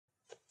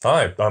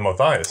Hi, I'm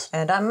Matthias.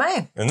 And I'm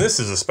May. And this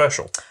is a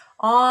special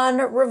on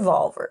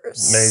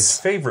revolvers. May's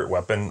favorite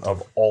weapon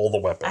of all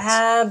the weapons.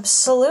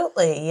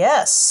 Absolutely,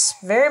 yes.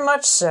 Very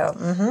much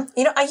so.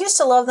 You know, I used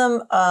to love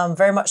them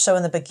very much so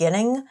in the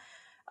beginning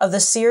of the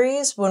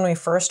series when we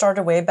first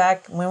started way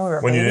back when we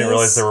were When babies. you didn't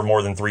realize there were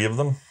more than 3 of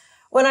them?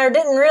 When I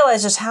didn't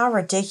realize just how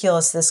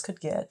ridiculous this could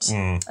get.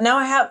 Now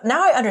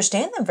I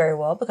understand them very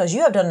well because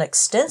you have done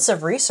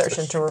extensive research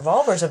into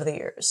revolvers over the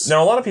years.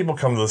 Now, a lot of people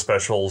come to the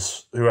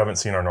specials who haven't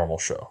seen our normal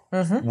show.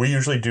 We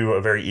usually do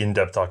a very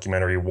in-depth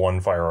documentary,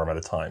 one firearm at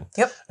a time.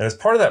 Yep. And as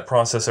part of that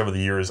process over the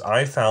years,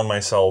 I found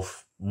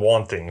myself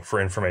wanting for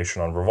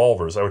information on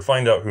revolvers. I would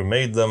find out who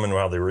made them and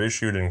how they were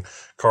issued and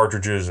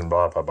cartridges and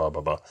blah, blah, blah,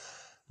 blah, blah.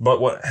 But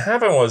what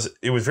happened was,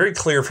 it was very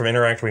clear from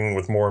interacting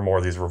with more and more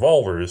of these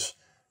revolvers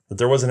that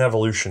there was an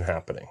evolution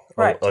happening,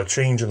 right. a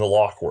change in the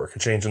lock work, a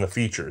change in the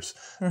features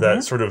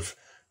that sort of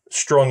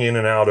strung in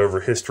and out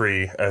over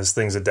history as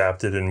things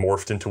adapted and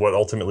morphed into what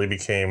ultimately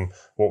became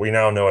what we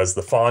now know as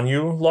the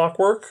Fonyu lock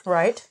work,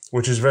 right?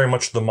 Which is very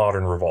much the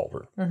modern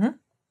revolver.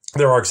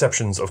 There are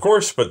exceptions, of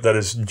course, but that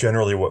is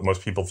generally what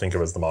most people think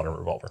of as the modern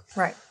revolver.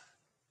 Right.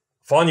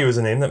 Fonyu is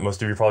a name that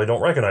most of you probably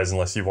don't recognize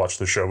unless you've watched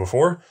the show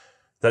before.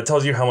 That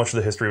tells you how much of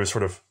the history was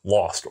sort of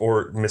lost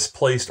or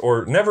misplaced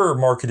or never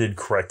marketed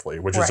correctly,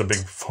 which is a big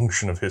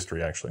function of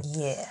history, actually.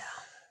 Yeah.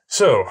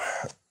 So,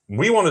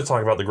 we wanted to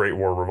talk about the Great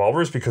War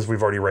revolvers because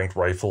we've already ranked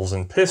rifles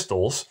and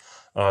pistols,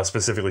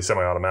 specifically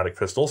semi-automatic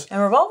pistols.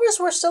 And revolvers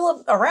were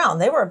still around.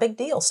 They were a big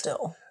deal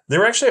still. They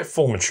were actually at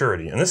full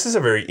maturity. And this is a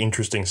very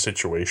interesting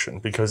situation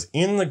because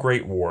in the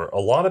Great War, a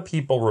lot of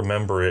people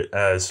remember it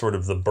as sort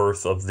of the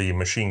birth of the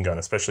machine gun,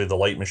 especially the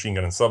light machine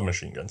gun and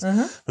submachine guns.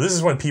 But this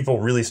is when people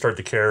really start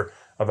to care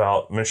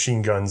about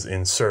machine guns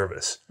in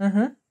service.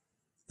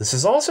 This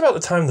is also about the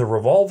time the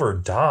revolver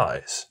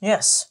dies.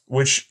 Yes.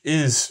 Which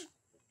is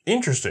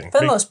interesting.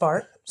 For the most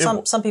part.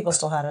 Some people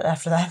still had it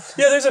after that.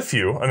 Yeah, there's a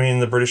few. I mean,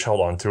 the British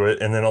held on to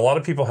it, and then a lot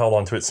of people held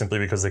on to it simply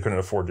because they couldn't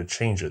afford to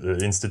change it, the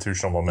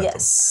institutional momentum.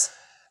 Yes.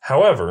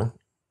 However,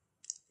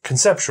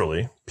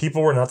 conceptually,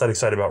 people were not that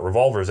excited about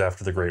revolvers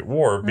after the Great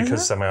War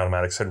because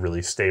semi-automatics had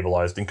really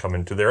stabilized and come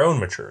into their own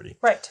maturity.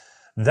 Right.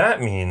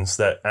 That means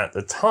that at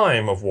the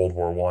time of World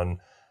War I,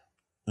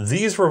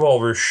 these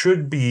revolvers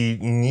should be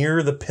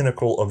near the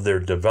pinnacle of their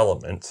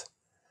development.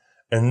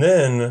 And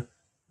then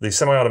the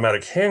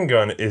semi-automatic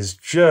handgun is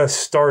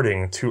just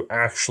starting to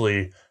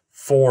actually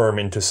form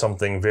into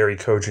something very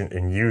cogent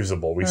and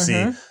usable. We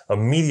see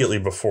immediately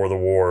before the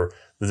war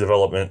the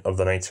development of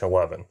the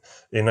 1911.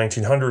 In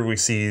 1900, we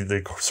see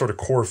the sort of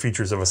core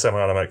features of a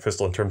semi-automatic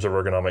pistol in terms of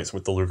ergonomics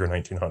with the Luger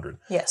 1900.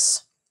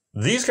 Yes.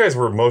 These guys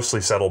were mostly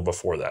settled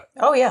before that.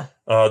 Oh, yeah.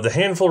 The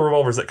handful of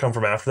revolvers that come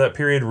from after that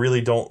period really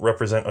don't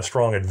represent a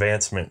strong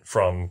advancement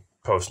from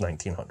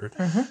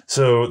post-1900.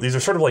 So these are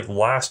sort of like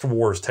last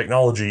war's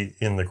technology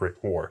in the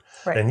Great War.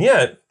 Right. And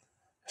yet,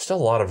 still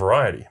a lot of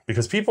variety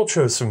because people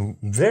chose some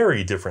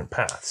very different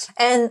paths.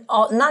 And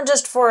not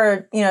just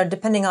for,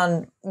 depending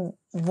on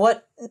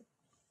what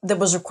that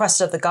was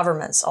requested of the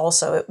governments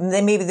also.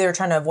 Maybe they were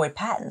trying to avoid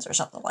patents or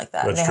something like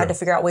that. That's and they had to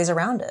figure out ways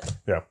around it.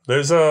 Yeah.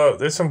 There's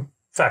some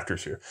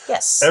factors here.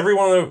 Yes. Every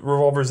one of the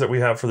revolvers that we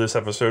have for this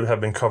episode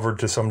have been covered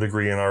to some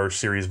degree in our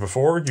series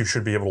before. You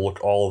should be able to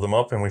look all of them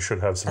up, and we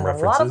should have some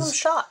references. A lot of them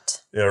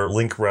shot. Or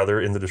link,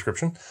 rather, in the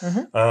description.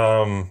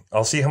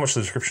 I'll see how much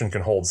the description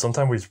can hold.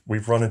 Sometimes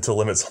we've run into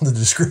limits on the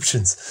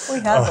descriptions. We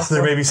have.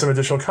 There may be some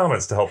additional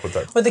comments to help with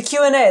that. With the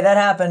Q&A, that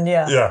happened,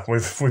 yeah. Yeah,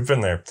 we've been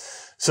there.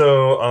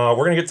 So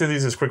we're going to get through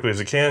these as quickly as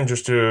we can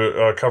just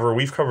to cover.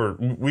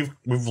 We've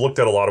looked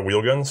at a lot of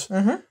wheel guns.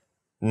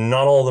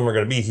 Not all of them are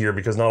going to be here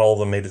because not all of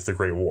them made it to the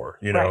Great War.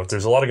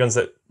 There's a lot of guns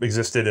that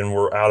existed and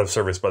were out of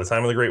service by the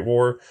time of the Great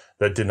War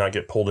that did not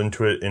get pulled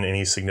into it in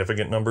any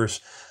significant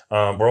numbers.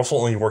 We're also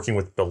only working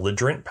with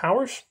belligerent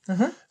powers.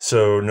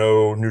 So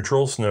no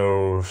neutrals,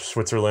 no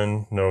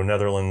Switzerland, no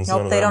Netherlands.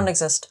 Nope, they don't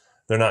exist.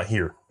 They're not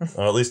here,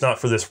 at least not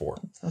for this war.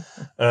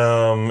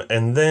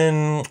 And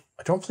then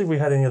I don't believe we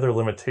had any other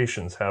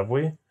limitations, have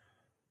we?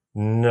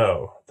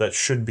 No, that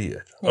should be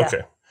it. Yeah.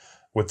 Okay.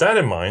 With that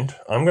in mind,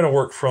 I'm going to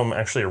work from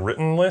actually a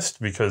written list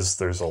because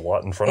there's a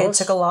lot in front of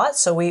us. It took a lot,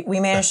 so we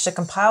managed to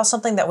compile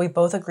something that we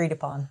both agreed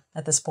upon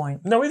at this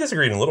point. No, we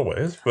disagreed in little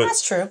ways. But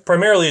that's true.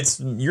 Primarily,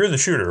 you're the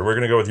shooter. We're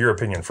going to go with your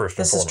opinion first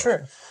and foremost. This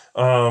is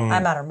true. I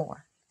matter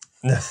more.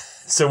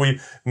 So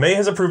May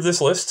has approved this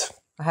list.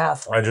 I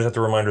have. I just have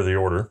to remind her the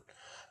order.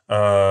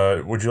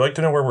 Would you like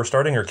to know where we're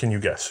starting, or can you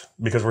guess?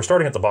 Because we're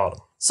starting at the bottom.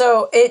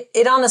 So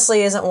it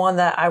honestly isn't one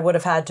that I would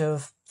have had to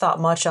have thought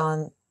much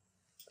on.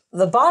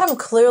 The bottom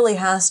clearly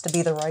has to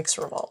be the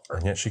Reichsrevolver.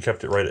 And yet she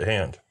kept it right at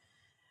hand.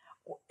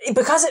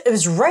 Because it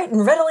was right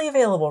and readily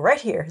available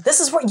right here. This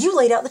is what you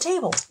laid out the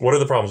table. What are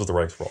the problems with the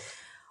Reichsrevolver?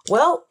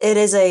 Well, it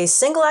is a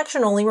single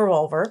action only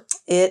revolver.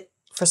 It,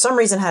 for some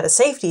reason, had a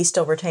safety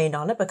still retained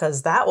on it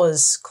because that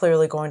was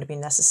clearly going to be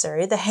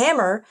necessary. The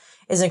hammer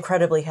is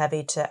incredibly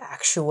heavy to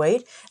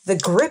actuate. The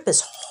grip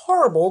is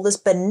horrible, this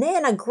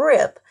banana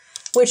grip,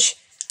 which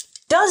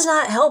does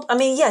not help. I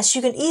mean, yes,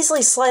 you can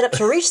easily slide up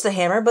to reach the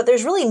hammer, but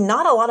there's really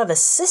not a lot of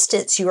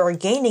assistance you are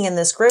gaining in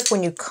this grip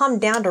when you come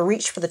down to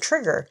reach for the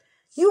trigger.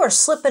 You are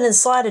slipping and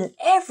sliding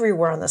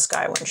everywhere on this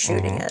guy when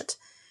shooting it.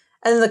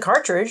 And then the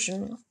cartridge,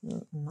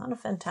 not a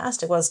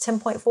fantastic, what is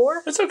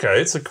 10.4? It's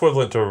okay. It's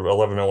equivalent to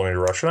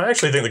 11mm Russian. I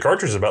actually think the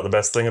cartridge is about the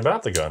best thing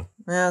about the gun.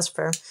 Yeah, that's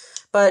fair.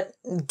 But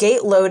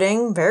gate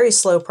loading, very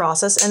slow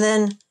process. And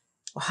then,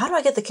 well, how do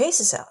I get the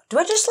cases out? Do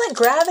I just let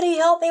gravity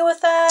help me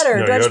with that?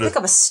 Or do I just pick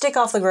up a stick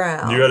off the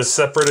ground? You got a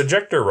separate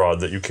ejector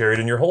rod that you carried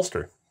in your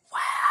holster. Wow.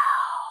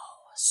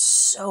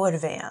 So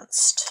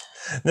advanced.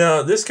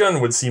 Now, this gun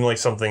would seem like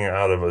something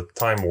out of a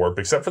time warp,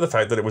 except for the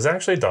fact that it was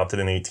actually adopted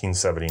in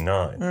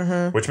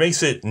 1879, which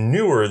makes it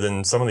newer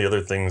than some of the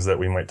other things that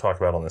we might talk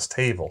about on this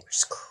table. Which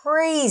is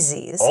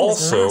crazy. This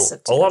also, thing is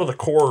massive, a lot of the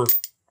core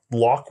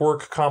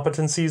lockwork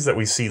competencies that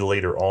we see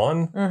later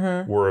on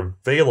were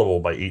available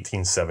by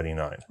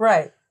 1879.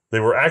 Right. They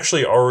were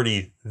actually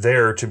already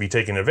there to be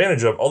taken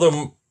advantage of,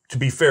 although, to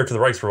be fair to the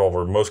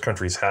Reichsrevolver, most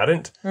countries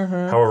hadn't.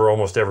 However,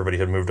 almost everybody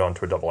had moved on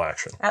to a double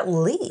action. At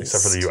least.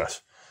 Except for the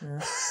U.S.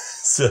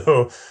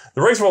 So the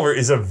Reichsrevolver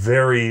is a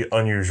very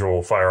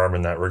unusual firearm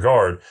in that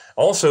regard.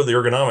 Also, the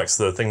ergonomics,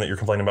 the thing that you're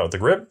complaining about with the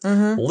grip,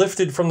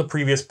 lifted from the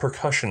previous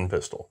percussion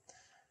pistol.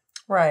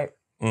 Right.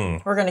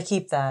 We're going to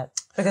keep that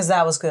because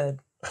that was good.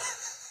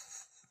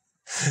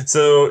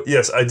 So,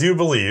 yes, I do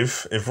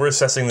believe if we're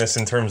assessing this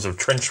in terms of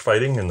trench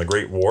fighting in the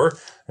Great War,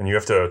 and you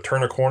have to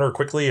turn a corner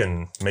quickly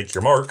and make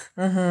your mark,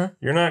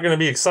 you're not going to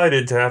be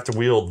excited to have to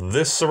wield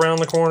this around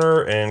the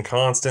corner and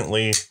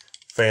constantly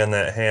fan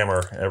that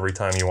hammer every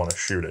time you want to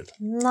shoot it.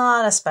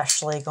 Not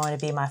especially going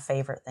to be my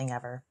favorite thing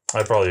ever.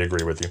 I probably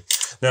agree with you.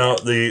 Now,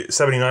 the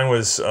 79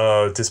 was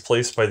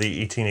displaced by the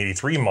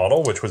 1883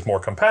 model, which was more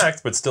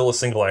compact, but still a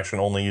single action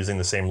only using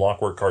the same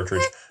lockwork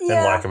cartridge and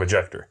lack of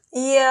ejector.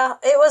 Yeah,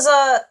 it was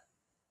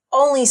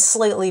only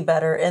slightly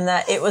better in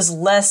that it was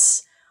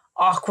less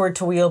awkward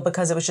to wield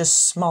because it was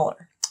just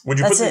smaller. Would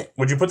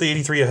you put the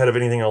 83 ahead of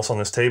anything else on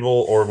this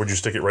table, or would you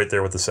stick it right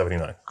there with the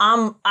 79?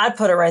 I'd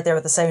put it right there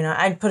with the 79.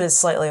 I'd put it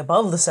slightly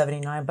above the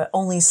 79, but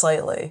only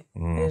slightly.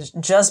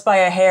 Just by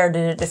a hair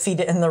did it defeat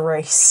it in the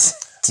race.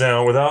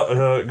 Now,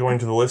 without going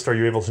to the list, are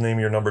you able to name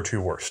your number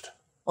 2 worst?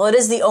 Well, it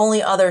is the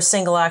only other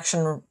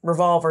single-action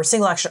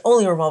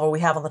only revolver we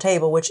have on the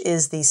table, which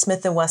is the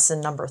Smith & Wesson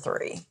No.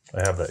 3.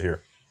 I have that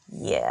here.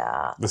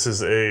 Yeah. This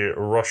is a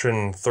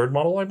Russian third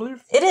model, I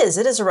believe? It is.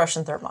 It is a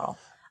Russian third model.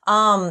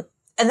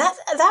 And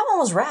that one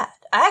was rad.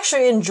 I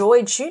actually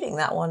enjoyed shooting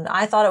that one.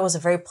 I thought it was a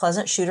very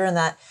pleasant shooter in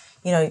that,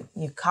 you know,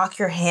 you cock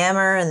your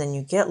hammer and then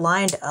you get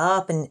lined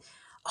up and,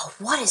 oh,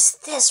 what is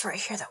this right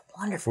here? That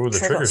wonderful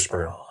trigger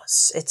spur. Oh,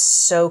 it's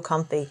so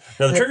comfy.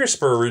 Now, the trigger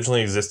spur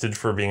originally existed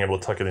for being able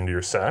to tuck it into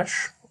your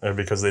sash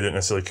because they didn't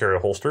necessarily carry a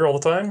holster all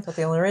the time. Is that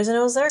the only reason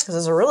it was there? Because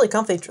it's a really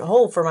comfy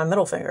hold for my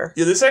middle finger.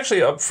 Yeah, this is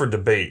actually up for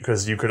debate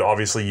because you could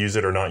obviously use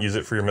it or not use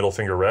it for your middle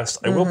finger rest.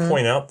 I will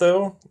point out,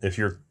 though, if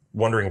you're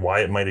wondering why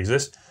it might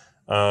exist,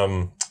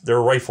 there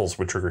are rifles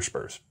with trigger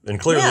spurs. And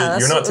clearly,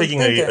 you're not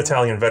taking an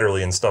Italian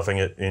Vetterli and stuffing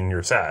it in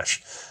your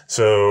sash.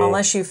 So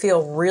unless you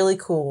feel really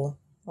cool,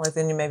 like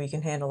then maybe you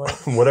can handle it.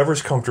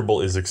 Whatever's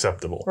comfortable is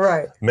acceptable.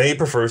 Right. May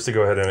prefers to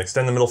go ahead and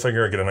extend the middle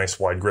finger and get a nice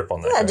wide grip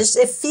on that. Yeah, just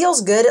it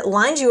feels good. It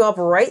lines you up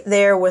right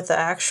there with the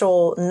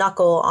actual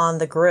knuckle on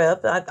the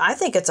grip. I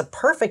think it's a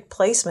perfect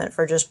placement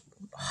for just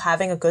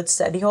having a good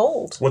steady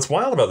hold. What's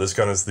wild about this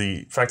gun is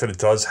the fact that it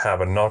does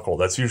have a knuckle.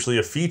 That's usually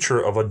a feature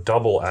of a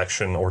double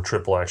action or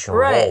triple action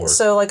revolver. Right,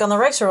 so like on the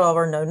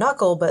Reichsrevolver, no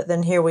knuckle, but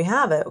then here we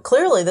have it.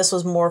 Clearly this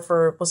was more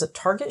for, was it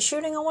target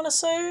shooting, I want to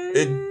say?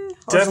 It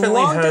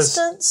definitely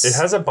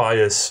has a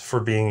bias for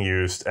being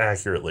used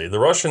accurately. The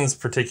Russians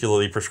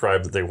particularly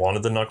prescribed that they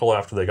wanted the knuckle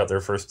after they got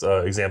their first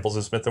examples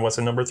of Smith &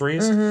 Wesson No.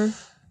 3s.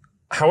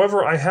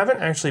 However, I haven't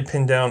actually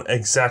pinned down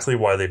exactly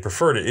why they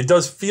preferred it. It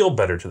does feel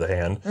better to the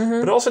hand,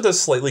 but it also does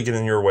slightly get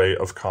in your way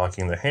of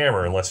cocking the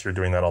hammer unless you're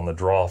doing that on the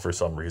draw for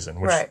some reason,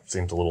 which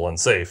seems a little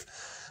unsafe.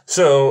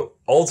 So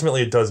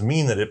ultimately, it does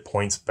mean that it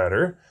points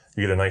better.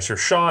 You get a nicer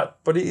shot,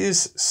 but it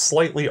is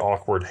slightly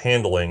awkward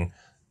handling.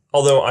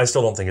 Although I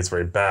still don't think it's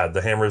very bad.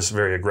 The hammer is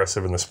very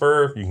aggressive in the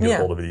spur. You can get a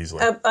hold of it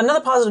easily. Another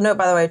positive note,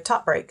 by the way,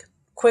 top brake.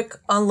 Quick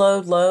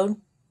unload,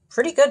 load.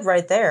 Pretty good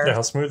right there. Yeah,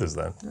 how smooth is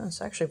that? Oh,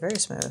 it's actually very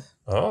smooth.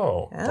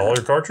 Oh, all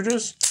your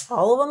cartridges?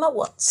 All of them at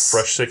once.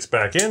 Fresh 6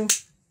 back in.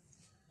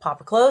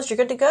 Popper closed, you're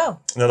good to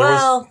go.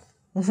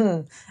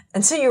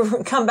 Until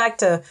you come back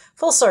to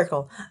full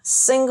circle.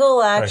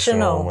 Single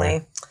action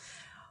only.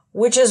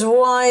 Which is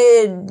why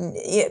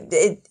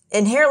it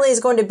inherently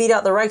is going to beat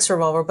out the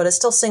Reichsrevolver, but it's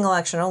still single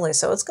action only,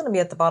 so it's going to be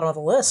at the bottom of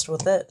the list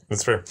with it.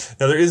 That's fair.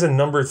 Now, there is a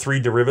No.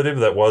 3 derivative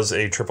that was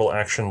a triple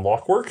action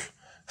lockwork.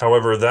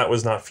 However, that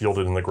was not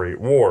fielded in the Great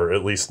War,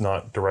 at least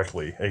not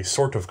directly. A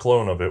sort of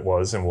clone of it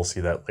was, and we'll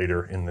see that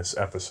later in this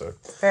episode.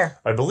 Fair.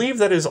 I believe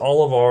that is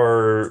all of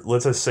our,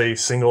 let's just say,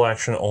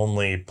 single-action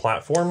only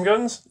platform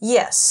guns.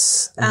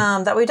 Yes.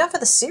 That we've done for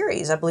the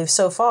series, I believe,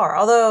 so far.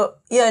 Although,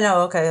 yeah,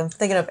 no, okay, I'm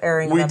thinking of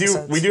airing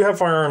episodes. We do have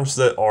firearms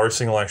that are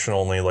single-action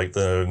only, like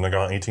the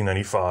Nagant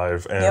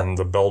 1895 and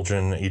the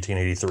Belgian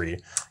 1883.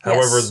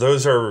 However,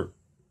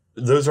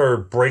 those are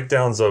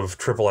breakdowns of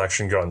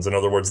triple-action guns. In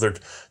other words,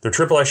 they're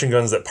triple-action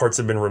guns that parts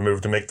have been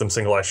removed to make them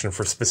single-action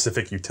for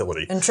specific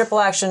utility. And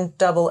triple-action,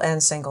 double,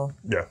 and single.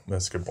 Yeah,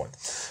 that's a good point.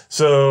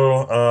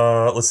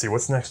 So, let's see.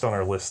 What's next on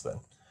our list, then?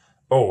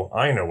 Oh,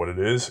 I know what it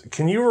is.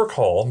 Can you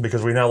recall,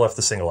 because we now left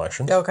the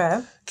single-action.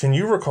 Okay. Can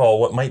you recall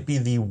what might be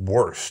the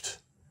worst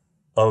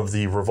of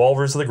the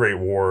revolvers of the Great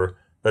War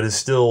that is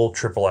still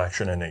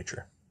triple-action in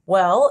nature?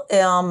 Well,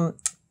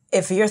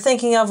 if you're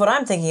thinking of what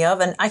I'm thinking of,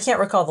 and I can't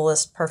recall the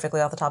list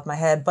perfectly off the top of my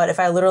head, but if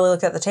I literally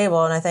look at the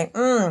table and I think,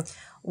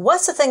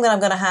 what's the thing that I'm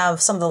going to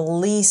have some of the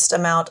least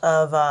amount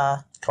of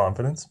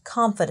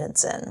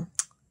confidence in?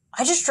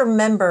 I just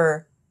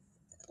remember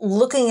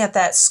looking at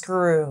that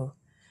screw,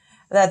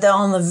 that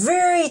on the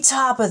very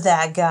top of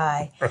that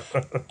guy,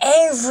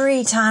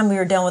 every time we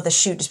were done with the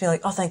shoot, just being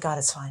like, oh, thank God,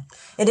 it's fine.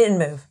 It didn't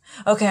move.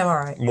 Okay, I'm all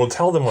right. Well,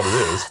 tell them what it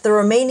is. The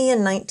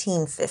Romanian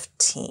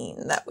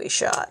 1915 that we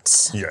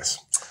shot. Yes.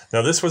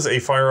 Now, this was a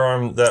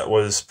firearm that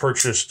was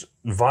purchased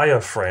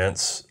via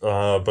France,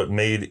 but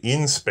made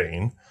in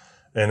Spain,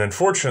 and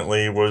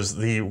unfortunately was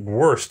the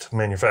worst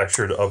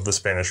manufactured of the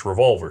Spanish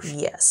revolvers.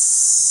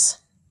 Yes.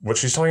 What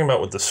she's talking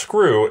about with the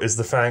screw is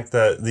the fact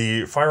that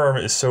the firearm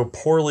is so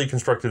poorly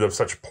constructed of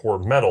such poor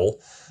metal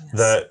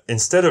that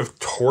instead of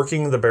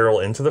torquing the barrel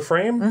into the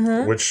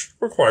frame, which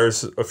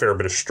requires a fair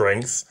bit of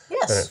strength,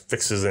 and it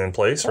fixes it in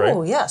place, right?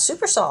 Oh, yeah,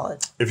 super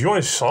solid. If you want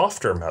a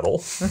softer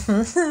metal,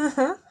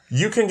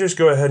 you can just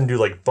go ahead and do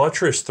like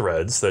buttress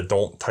threads that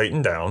don't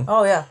tighten down.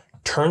 Oh, yeah.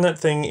 Turn that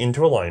thing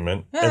into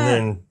alignment, and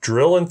then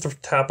drill and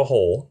tap a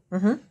hole,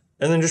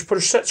 and then just put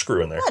a set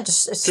screw in there. Yeah,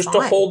 just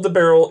to hold the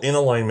barrel in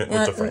alignment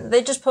with the frame.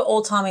 They just put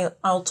old-timey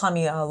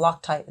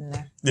Loctite in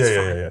there.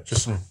 Yeah.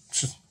 Just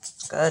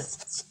good.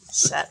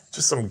 Set.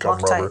 Just some gum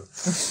rubber.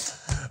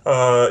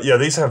 Yeah,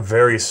 these have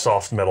very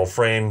soft metal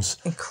frames.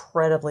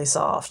 Incredibly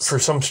soft. For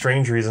some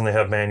strange reason, they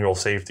have manual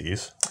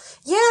safeties.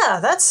 Yeah,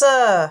 that's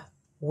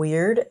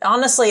weird.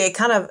 Honestly, it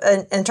kind of,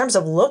 in terms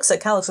of looks,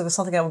 it kind of looks like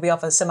something that would be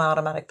off a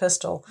semi-automatic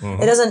pistol.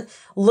 It doesn't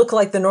look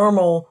like the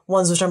normal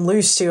ones which I'm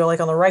used to, like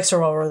on the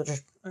Reichsrevolver, they're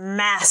just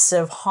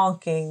massive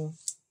honking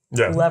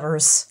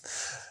levers.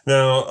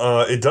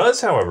 Now, it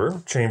does,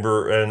 however,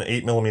 chamber an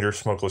 8mm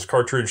smokeless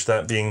cartridge,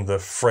 that being the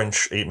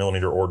French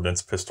 8mm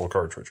ordnance pistol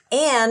cartridge.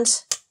 And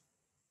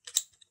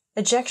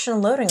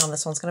ejection loading on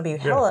this one's going to be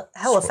hella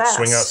fast.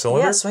 Swing out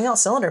cylinder? Yeah, swing out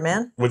cylinder,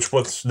 man. Which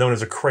what's known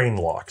as a crane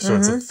lock. So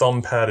it's a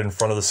thumb pad in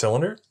front of the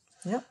cylinder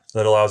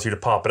that allows you to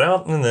pop it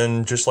out, and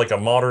then just like a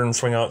modern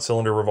swing out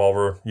cylinder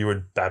revolver, you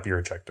would bap your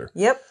ejector.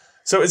 Yep.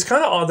 So it's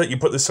kind of odd that you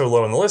put this so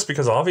low on the list,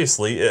 because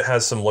obviously it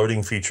has some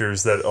loading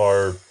features that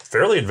are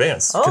fairly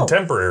advanced,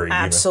 contemporary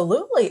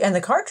absolutely. Even. And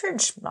the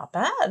cartridge, not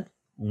bad.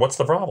 What's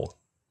the problem?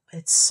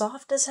 It's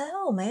soft as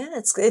hell, man.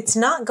 It's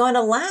not going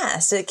to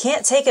last. It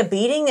can't take a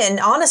beating, and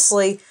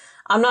honestly,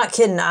 I'm not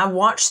kidding. I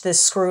watched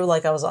this screw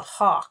like I was a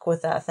hawk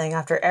with that thing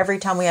after every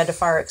time we had to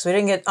fire it, because we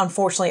didn't get,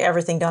 unfortunately,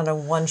 everything done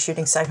in one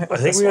shooting segment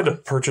with I think we had to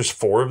purchase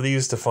 4 of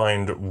these to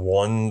find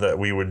one that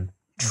we would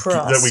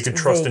could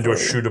trust into a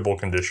shootable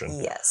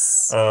condition.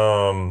 Yes.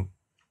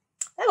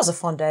 That was a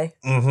fun day.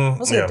 It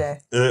was a good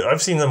day.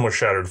 I've seen them with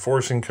shattered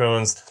forcing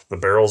cones. The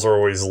barrels are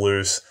always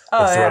loose.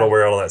 The thread will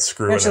wear out on that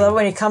screw. Don't you love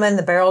when you come in,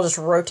 the barrel just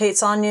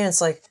rotates on you, and it's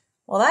like,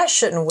 well, that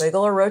shouldn't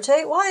wiggle or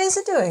rotate. Why is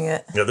it doing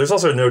it? Yeah, there's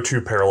also no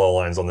 2 parallel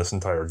lines on this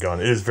entire gun.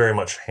 It is very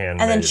much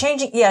handmade. And then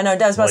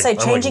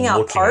changing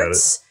out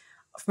parts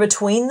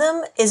between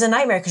them is a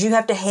nightmare, because you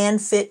have to hand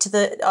fit to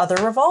the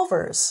other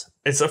revolvers.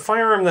 It's a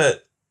firearm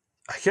that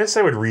I guess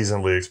I would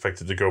reasonably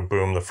expect it to go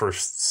boom the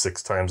first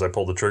 6 times I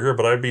pulled the trigger,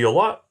 but I'd be a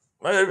lot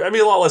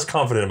less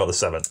confident about the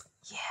 7th.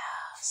 Yeah,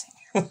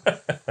 same here.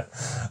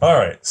 All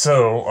right,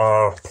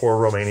 so poor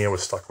Romania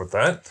was stuck with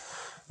that.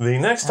 The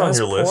next on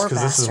your list,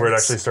 because this is where it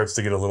actually starts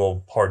to get a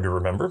little hard to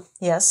remember.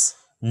 Yes.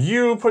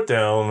 You put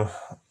down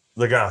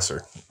the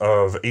Gasser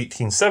of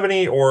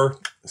 1870 or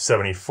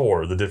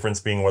 74, the difference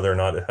being whether or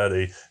not it had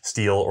a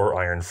steel or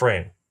iron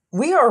frame.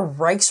 We are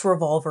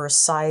Reichsrevolver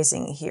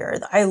sizing here.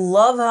 I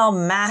love how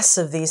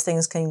massive these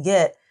things can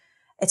get.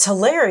 It's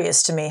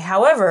hilarious to me.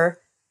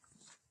 However,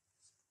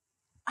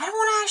 I don't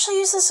want to actually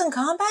use this in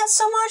combat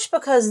so much,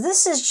 because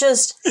this is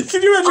just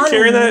Can you imagine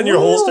carrying that in your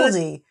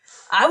holster?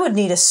 I would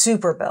need a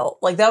super belt.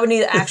 Like, that would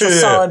need an actual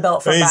solid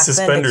belt for back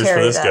then to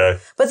carry that. Guy.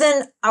 But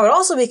then I would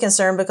also be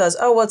concerned because,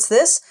 what's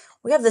this?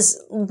 We have this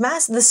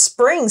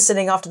spring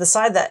sitting off to the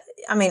side that,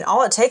 I mean,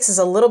 all it takes is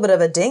a little bit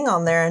of a ding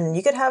on there, and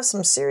you could have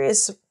some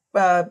serious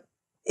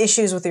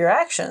issues with your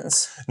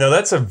actions. Now,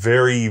 that's a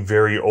very,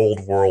 very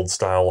old world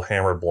style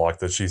hammer block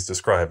that she's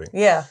describing.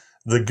 Yeah.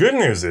 The good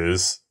news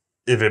is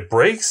if it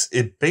breaks,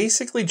 it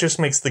basically just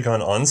makes the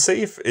gun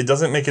unsafe. It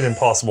doesn't make it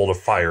impossible to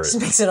fire it. It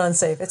makes it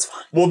unsafe. It's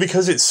fine. Well,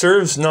 because it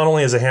serves not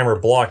only as a hammer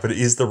block, but it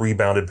is the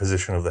rebounded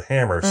position of the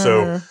hammer.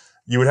 So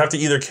you would have to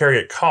either carry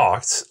it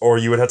cocked, or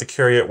you would have to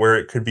carry it where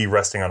it could be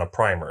resting on a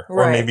primer,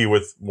 or maybe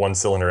with one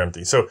cylinder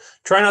empty. So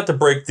try not to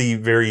break the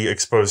very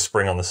exposed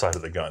spring on the side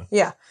of the gun.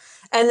 Yeah.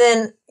 And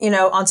then, you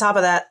know, on top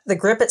of that, the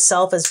grip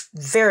itself is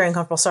very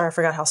uncomfortable. Sorry, I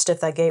forgot how stiff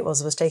that gate was.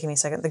 It was taking me a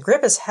second. The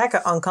grip is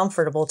hecka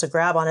uncomfortable to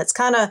grab on. It's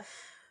kind of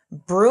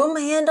broom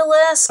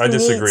handle-esque. I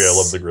disagree. I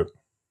love the grip.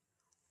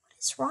 What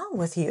is wrong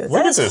with you?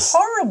 Look at this.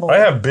 Horrible. I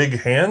have big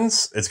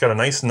hands. It's got a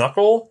nice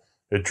knuckle.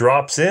 It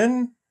drops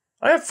in.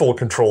 I have full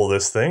control of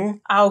this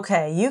thing.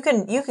 Okay, you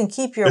can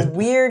keep your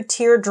weird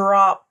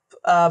teardrop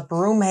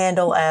broom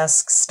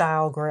handle-esque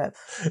style grip.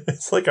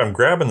 It's like I'm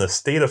grabbing the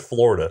state of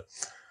Florida.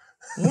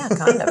 Yeah,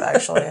 kind of,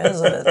 actually. It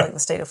is like the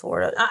state of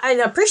Florida. I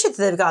appreciate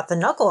that they've got the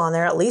knuckle on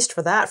there, at least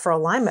for that, for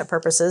alignment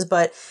purposes,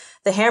 but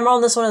the hammer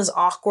on this one is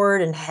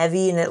awkward and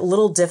heavy and a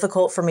little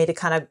difficult for me to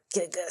kind of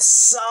get a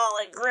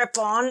solid grip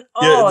on.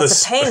 Oh, yeah,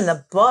 it's a pain in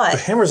the butt. The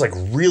hammer's like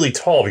really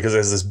tall because it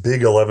has this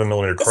big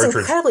 11mm cartridge. It's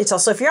incredibly tall.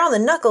 So if you're on the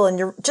knuckle and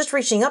you're just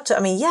reaching up to,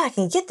 I mean, yeah, I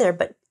can get there,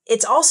 but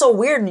it's also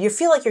weird. You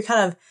feel like you're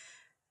kind of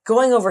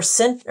going over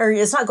center, or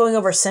it's not going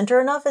over center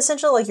enough,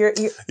 essentially. Like you're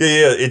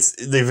yeah.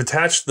 They've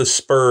attached the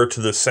spur to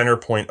the center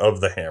point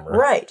of the hammer,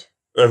 right?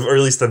 Or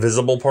at least the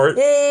visible part,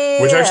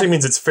 which actually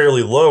means it's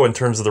fairly low in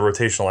terms of the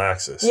rotational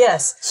axis.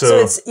 Yes, so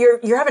it's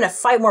you're having to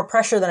fight more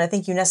pressure than I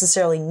think you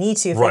necessarily need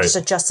to if you just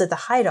adjusted the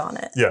height on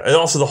it. Yeah, and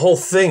also the whole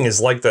thing is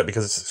like that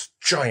because it's this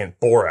giant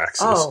bore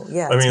axis. Oh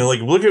yeah, I mean,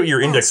 like look at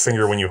your index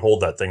finger when you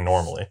hold that thing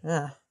normally.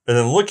 Yeah, and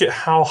then look at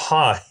how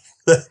high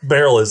the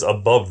barrel is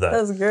above that.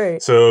 That's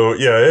great. So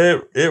yeah,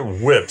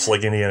 it whips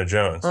like Indiana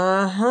Jones.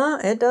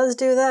 It does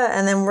do that.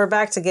 And then we're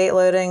back to gate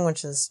loading,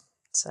 which is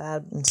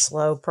sad and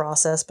slow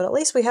process. But at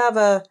least we have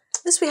a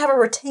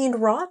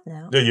retained rod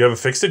now. Yeah, you have a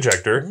fixed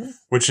ejector,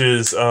 which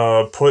is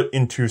put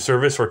into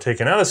service or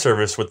taken out of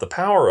service with the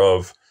power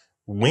of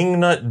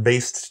wingnut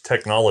based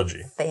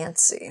technology.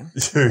 Fancy.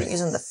 We're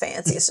using the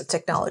fanciest of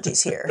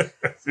technologies here.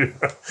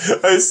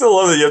 I still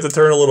love that you have to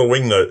turn a little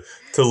wingnut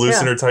to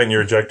loosen or tighten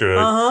your ejector.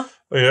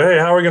 Hey,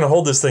 how are we going to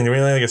hold this thing? Do we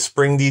need like a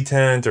spring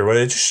detent or what?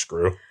 Just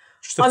screw.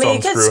 Just a thumb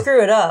you could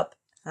screw it up.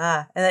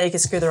 And then you could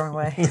screw the wrong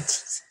way.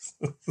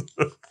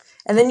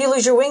 And then you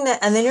lose your wingnut,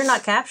 and then you're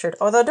not captured.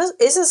 Although,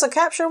 is this a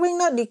captured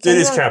wingnut? It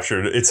is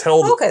captured. It's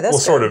held. Okay, that's well,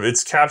 sort of.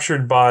 It's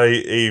captured by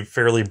a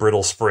fairly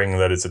brittle spring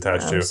that it's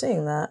attached to. I'm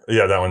seeing that.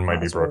 Yeah, that one might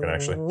be broken,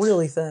 actually.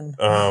 Really thin.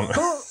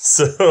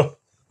 So,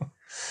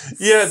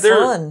 yeah,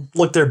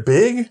 they're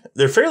big.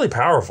 They're fairly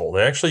powerful.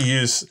 They actually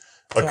use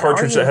a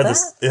cartridge that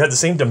had the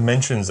same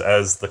dimensions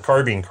as the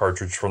carbine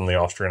cartridge from the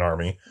Austrian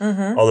army,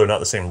 although not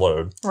the same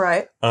load.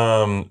 Right.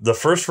 The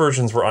first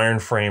versions were iron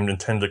framed and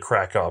tend to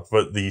crack up,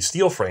 but the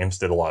steel frames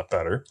did a lot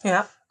better.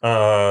 Yeah.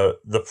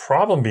 The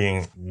problem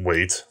being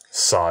weight,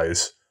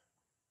 size,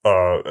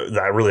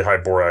 that really high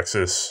bore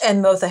axis.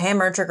 And both the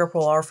hammer and trigger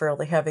pull are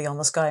fairly heavy on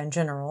this guy in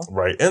general.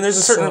 Right. And there's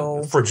a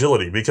certain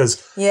fragility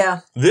because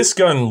this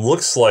gun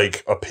looks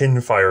like a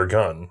pinfire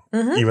gun,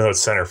 even though it's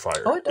center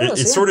fire. Oh, it does.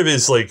 It sort of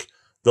is like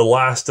the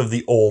last of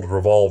the old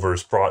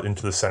revolvers brought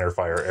into the center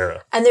fire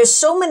era. And there's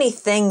so many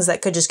things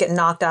that could just get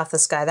knocked off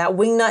this guy. That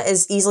wingnut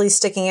is easily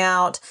sticking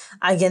out.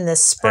 Again,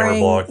 this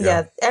spring. Hammer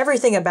block,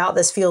 everything about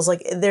this feels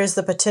like there's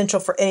the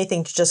potential for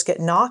anything to just get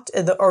knocked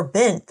or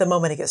bent the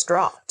moment it gets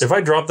dropped. If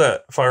I dropped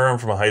that firearm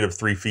from a height of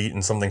 3 feet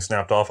and something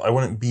snapped off, I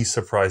wouldn't be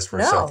surprised for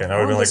a second.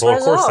 I would have been like, well,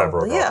 of course that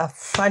broke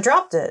off. Yeah, I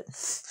dropped it.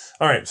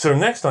 All right, so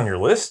next on your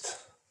list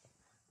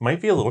might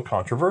be a little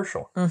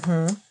controversial.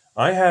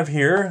 I have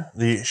here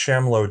the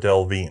Chamelot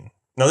Delvignes.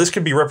 Now, this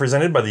could be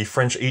represented by the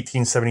French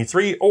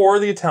 1873 or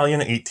the Italian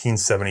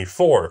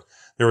 1874.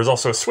 There was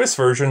also a Swiss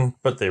version,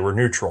 but they were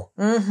neutral.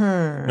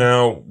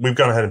 Now, we've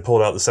gone ahead and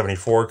pulled out the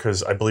 74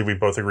 because I believe we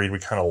both agreed we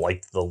kind of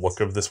liked the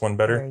look of this one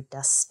better. Very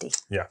dusty.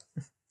 Yeah.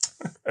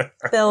 Been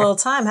a little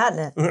time,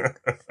 hadn't it?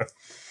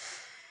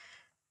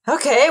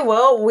 Okay,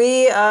 well,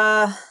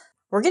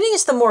 we're getting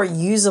into the more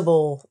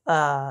usable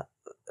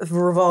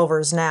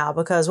revolvers now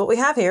because what we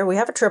have here, we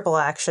have a triple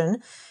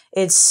action.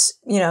 It's,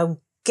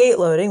 gate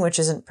loading, which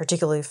isn't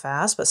particularly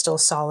fast, but still a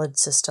solid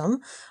system.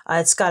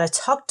 It's got a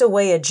tucked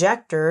away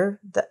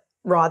ejector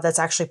rod that's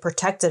actually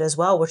protected as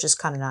well, which is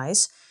kind of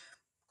nice.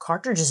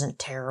 Cartridge isn't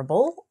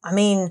terrible. I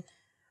mean,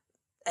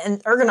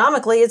 and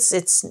ergonomically,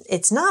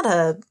 it's not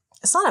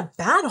a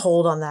bad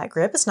hold on that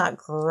grip. It's not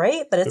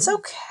great, but it's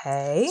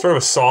okay. Sort of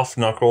a soft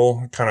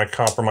knuckle, kind of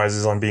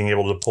compromises on being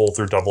able to pull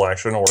through double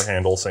action or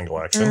handle single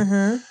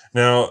action.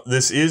 Now,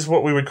 this is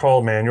what we would call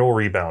a manual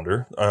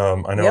rebounder.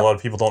 I know a lot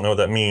of people don't know what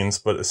that means,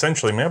 but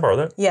essentially, may I borrow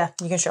that? Yeah,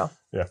 you can show.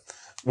 Yeah.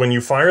 When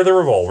you fire the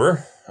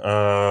revolver,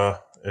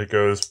 it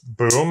goes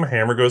boom,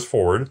 hammer goes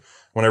forward.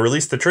 When I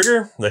release the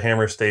trigger, the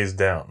hammer stays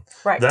down.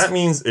 Right. That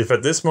means if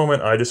at this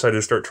moment I decide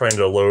to start trying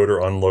to load or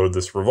unload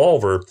this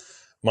revolver,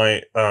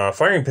 my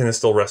firing pin is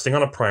still resting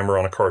on a primer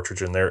on a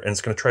cartridge in there, and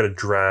it's going to try to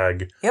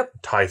drag,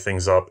 tie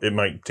things up. It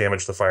might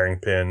damage the firing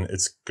pin.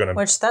 It's going to...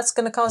 Which that's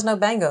going to cause no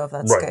bango if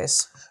that's the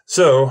case.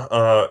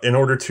 So, in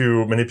order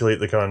to manipulate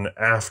the gun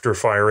after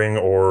firing,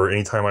 or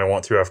anytime I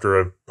want to after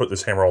I've put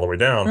this hammer all the way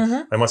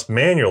down, I must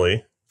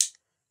manually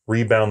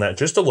rebound that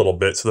just a little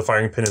bit so the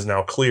firing pin is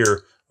now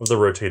clear of the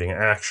rotating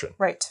action.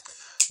 Right.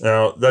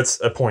 Now,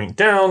 that's a point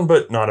down,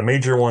 but not a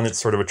major one. It's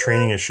sort of a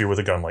training issue with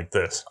a gun like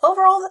this.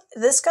 Overall,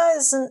 this guy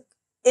isn't...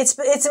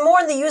 It's more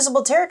in the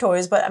usable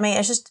territories, but I mean,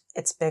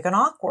 it's big and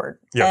awkward.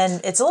 Yeah.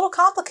 And it's a little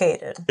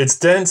complicated. It's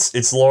dense,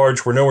 it's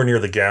large. We're nowhere near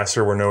the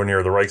Gasser, we're nowhere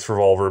near the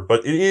Reichsrevolver,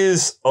 but it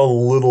is a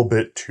little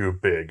bit too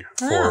big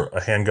for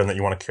a handgun that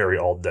you want to carry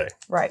all day.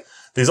 Right.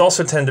 These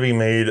also tend to be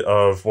made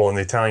of, well, in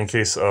the Italian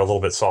case, a little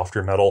bit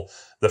softer metal.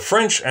 The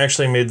French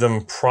actually made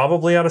them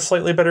probably out of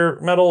slightly better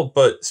metal,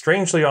 but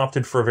strangely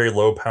opted for a very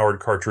low-powered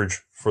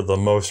cartridge for the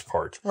most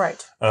part.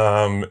 Right.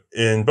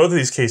 In both of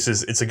these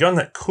cases, it's a gun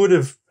that could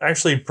have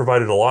actually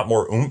provided a lot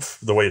more oomph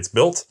the way it's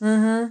built,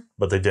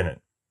 but they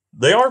didn't.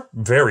 They are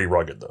very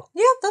rugged, though.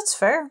 Yeah, that's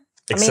fair.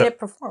 I mean, it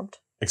performed.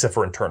 Except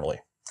for internally.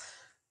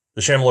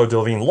 The Chamelot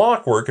Delvignes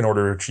lockwork, in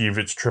order to achieve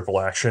its triple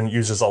action,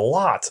 uses a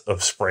lot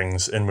of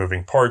springs and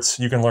moving parts.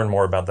 You can learn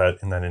more about that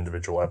in that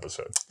individual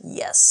episode.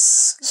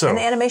 Yes. So, and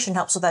the animation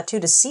helps with that, too,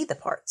 to see the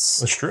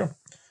parts. That's true.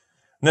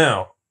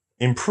 Now,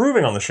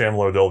 improving on the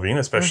Chamelot Delvignes,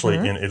 especially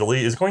in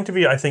Italy, is going to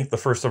be, I think, the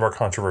first of our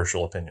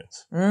controversial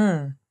opinions.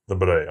 The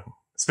Bodeo.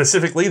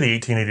 Specifically, the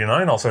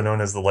 1889, also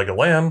known as the leg of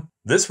lamb,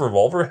 this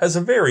revolver has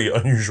a very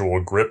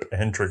unusual grip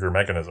and trigger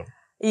mechanism.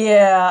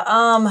 Yeah,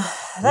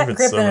 that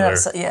grip in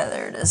it up. Yeah,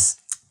 there it is.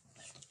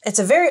 It's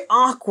a very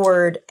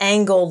awkward,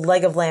 angled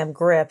leg of lamb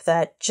grip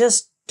that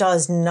just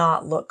does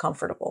not look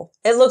comfortable.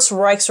 It looks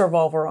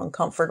Reichsrevolver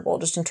uncomfortable,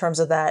 just in terms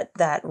of that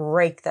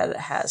rake that it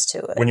has to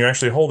it. When you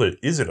actually hold it,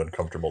 is it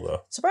uncomfortable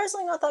though?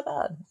 Surprisingly, not that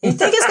bad. You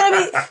think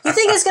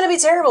it's gonna be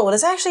terrible, but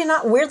it's actually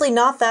weirdly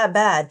not that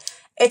bad.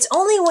 It's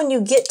only when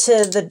you get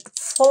to the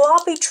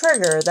floppy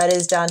trigger that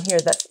is down here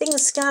that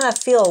things kind of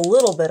feel a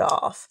little bit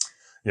off.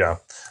 Yeah,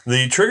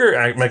 the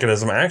trigger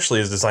mechanism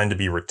actually is designed to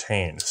be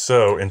retained.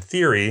 So in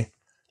theory,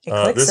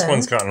 this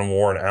one's gotten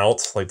worn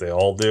out, like they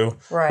all do.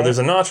 Right. But there's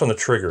a notch on the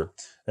trigger,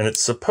 and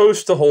it's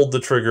supposed to hold the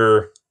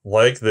trigger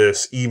like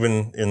this,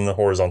 even in the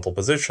horizontal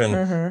position,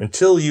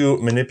 until you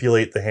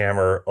manipulate the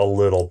hammer a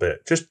little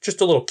bit.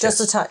 Just a little kiss.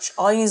 Just a touch.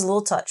 All you need is a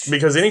little touch.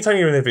 Because anytime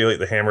you manipulate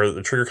the hammer,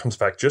 the trigger comes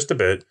back just a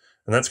bit,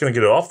 and that's going to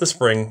get it off the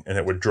spring, and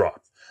it would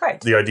drop. Right.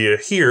 The idea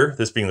here,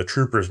 this being the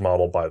Trooper's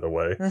model, by the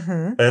way,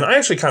 and I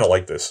actually kind of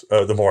like this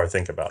the more I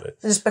think about it.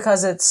 Just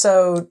because it's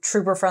so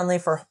Trooper-friendly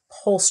for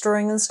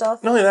holstering and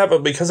stuff? Not only that,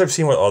 but because I've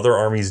seen what other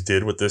armies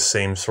did with this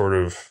same sort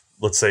of,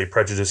 let's say,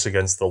 prejudice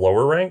against the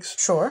lower ranks.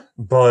 Sure.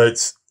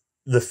 But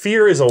the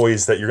fear is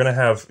always that you're going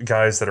to have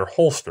guys that are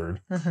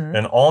holstered,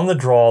 and on the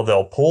draw,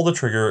 they'll pull the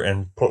trigger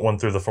and put one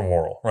through the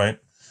femoral, right?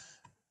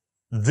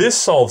 This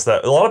solves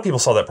that. A lot of people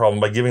saw that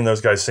problem by giving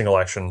those guys single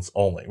actions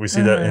only. We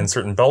see that in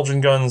certain Belgian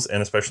guns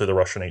and especially the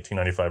Russian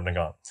 1895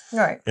 Nagant.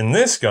 Right. In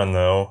this gun,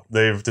 though,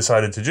 they've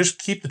decided to just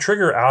keep the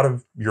trigger out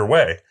of your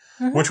way,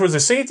 which was a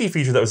safety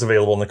feature that was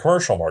available in the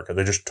commercial market.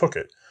 They just took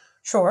it.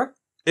 Sure.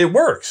 It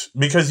works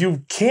because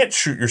you can't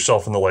shoot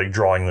yourself in the leg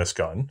drawing this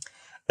gun.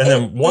 And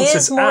then once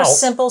it's out... It is more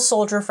simple,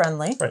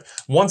 soldier-friendly. Right.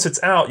 Once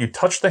it's out, you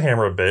touch the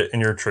hammer a bit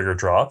and your trigger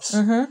drops.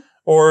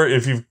 Or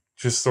if you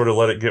just sort of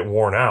let it get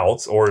worn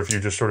out, or if you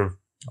just sort of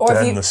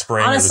bend the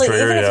spring honestly, of the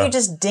trigger. Even if you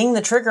just ding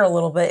the trigger a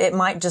little bit, it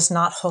might just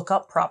not hook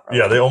up properly.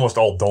 Yeah, they almost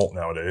all don't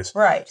nowadays.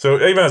 Right. So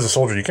even as a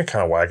soldier, you can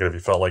kind of whack it if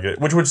you felt like it,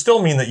 which would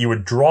still mean that you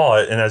would draw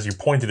it, and as you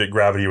pointed it,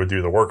 gravity would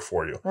do the work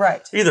for you.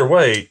 Right. Either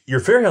way, you're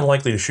very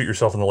unlikely to shoot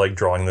yourself in the leg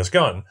drawing this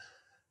gun.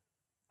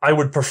 I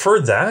would prefer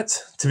that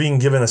to being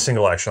given a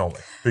single action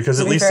only,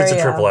 because at least it's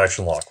a triple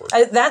action lockwork.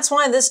 That's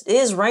why this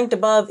is ranked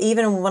above,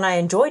 even when I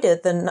enjoyed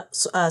it, the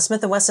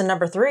Smith & Wesson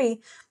No.3.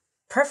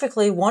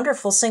 Perfectly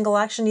wonderful single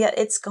action, yet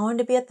it's going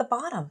to be at the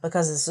bottom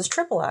because this is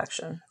triple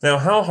action. Now,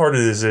 how hard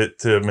is it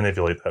to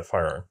manipulate that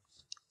firearm?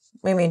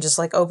 You mean just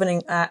like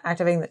opening,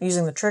 activating,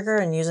 using the trigger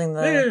and using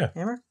the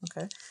hammer?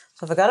 Okay.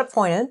 So if I got it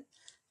pointed,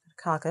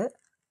 cock it.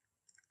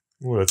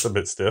 Ooh, that's a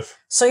bit stiff.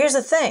 So here's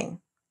the thing.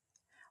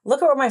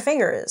 Look at where my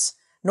finger is.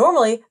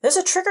 Normally, there's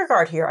a trigger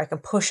guard here I can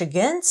push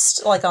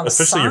against, like on the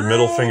side. Especially your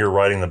middle finger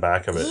riding the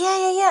back of it.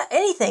 Yeah.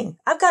 Anything.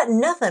 I've got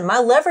nothing. My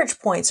leverage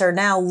points are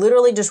now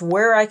literally just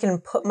where I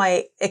can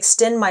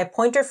extend my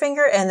pointer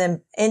finger and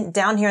then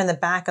down here in the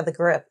back of the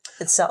grip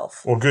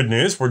itself. Well, good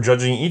news. We're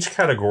judging each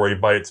category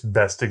by its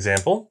best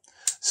example.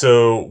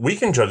 So we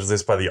can judge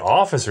this by the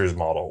officer's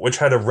model, which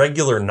had a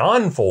regular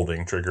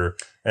non-folding trigger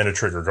and a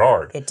trigger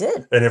guard. It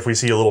did. And if we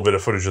see a little bit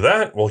of footage of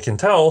that, we can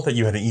tell that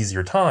you had an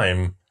easier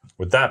time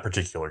with that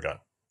particular gun.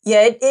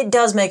 Yeah, it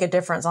does make a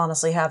difference,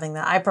 honestly, having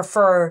that. I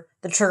prefer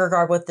the trigger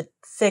guard with the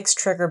fixed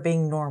trigger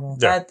being normal.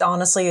 Yeah. That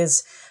honestly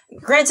is,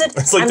 granted,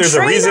 it's like there's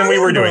a reason we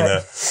were doing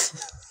that.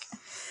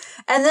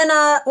 And then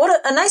what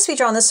a nice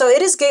feature on this. So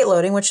it is gate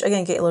loading, which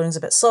again, gate loading is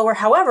a bit slower.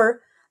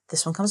 However,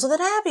 this one comes with an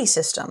ABD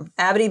system.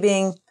 ABD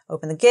being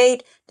open the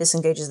gate,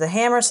 disengages the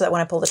hammer so that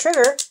when I pull the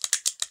trigger,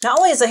 not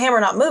only is the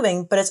hammer not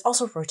moving, but it's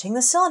also rotating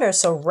the cylinder.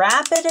 So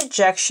rapid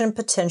ejection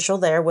potential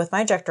there with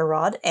my ejector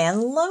rod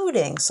and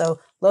loading. So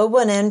load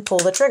one in, pull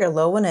the trigger,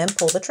 load one in,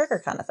 pull the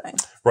trigger kind of thing.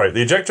 Right.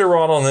 The ejector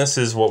rod on this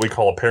is what we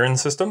call a parent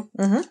system.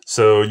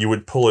 So you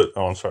would pull it.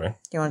 Oh, I'm sorry.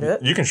 You want to do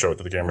it? You can show it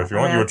to the camera if you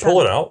want. You would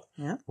pull it out,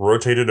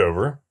 rotate it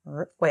over.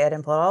 Wait, I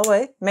didn't pull it all the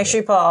way. Make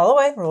sure you pull it all the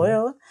way, roll it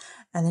over,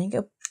 and then you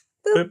go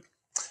boop. Boop.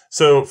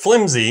 So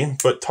flimsy,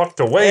 but tucked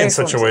away in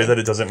such a way that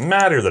it doesn't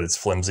matter that it's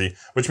flimsy,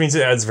 which means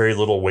it adds very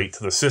little weight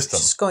to the system.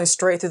 It's just going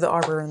straight through the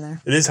arbor in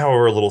there. It is,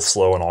 however, a little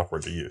slow and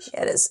awkward to use.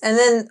 Yeah, it is. And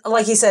then,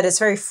 like you said, it's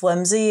very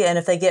flimsy, and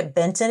if they get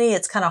bent any,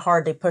 it's kind of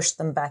hard to push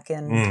them back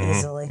in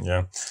easily.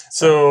 Yeah.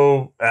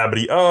 So,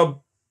 Abity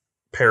up,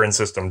 parent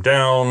system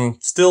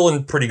down, still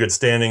in pretty good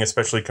standing,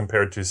 especially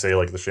compared to, say,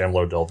 like the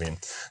Chamelot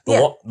Delvignes.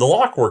 The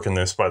lock work in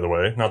this, by the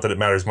way, not that it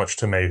matters much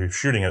to May, who's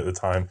shooting it at the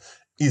time,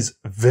 is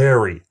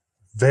very,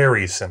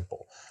 very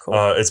simple.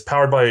 Cool. It's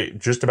powered by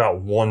just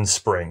about one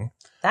spring.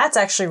 That's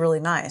actually really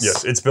nice.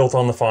 Yes, it's built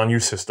on the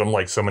Fonyu system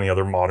like so many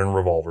other modern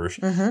revolvers.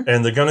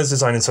 And the gun is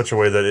designed in such a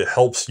way that it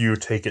helps you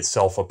take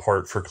itself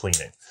apart for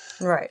cleaning.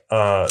 Right.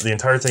 The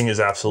entire thing is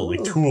absolutely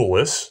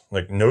toolless,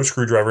 like no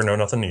screwdriver, no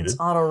nothing needed. It's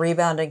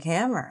auto-rebounding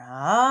hammer.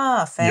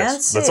 Ah, fancy.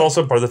 Yes, that's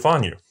also part of the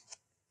Fonyu.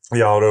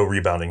 The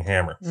auto-rebounding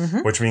hammer,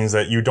 which means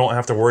that you don't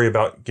have to worry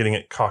about getting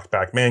it cocked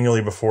back manually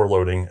before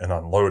loading and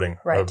unloading.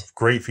 Right. A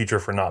great feature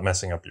for not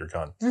messing up your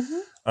gun.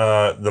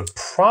 The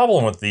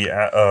problem with the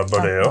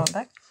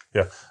Bodeo,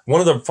 one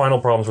of the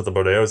final problems with the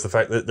Bodeo is the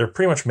fact that they're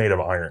pretty much made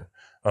of iron.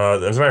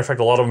 As a matter of fact,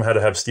 a lot of them had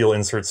to have steel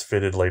inserts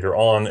fitted later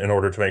on in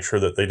order to make sure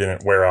that they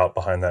didn't wear out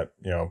behind that,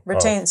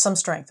 retain some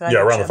strength.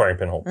 Around the firing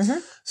pinhole.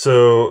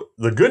 So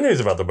the good news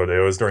about the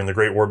Bodeo is during the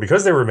Great War,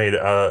 because they were made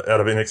out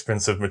of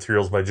inexpensive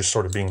materials by just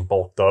sort of being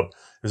bulked up,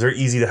 it was very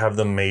easy to have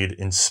them made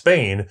in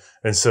Spain.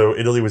 And so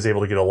Italy was able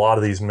to get a lot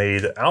of these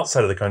made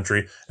outside of the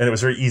country, and it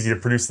was very easy to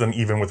produce them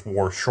even with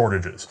war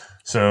shortages.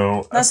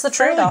 So that's the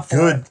trade-off.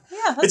 Good.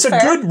 Yeah, that's it's a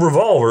good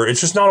revolver.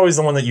 It's just not always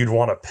the one that you'd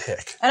want to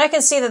pick. And I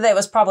can see that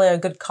was probably a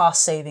good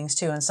cost savings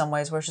too in some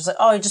ways, where it's just like,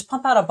 oh, you just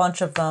pump out a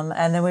bunch of them,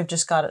 and then we've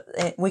just got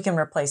it. We can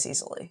replace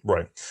easily.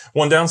 Right.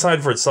 One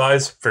downside for its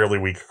size: fairly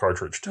weak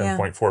cartridge,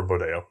 10.4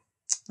 Bodeo.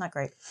 Not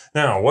great.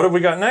 Now, what have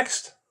we got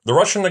next? The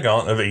Russian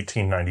Nagant of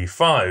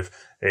 1895,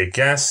 a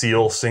gas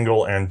seal,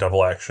 single and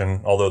double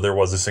action, although there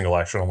was a single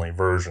action only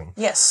version.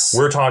 Yes.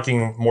 We're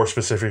talking more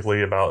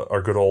specifically about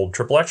our good old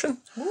triple action.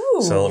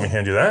 Ooh. So let me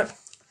hand you that.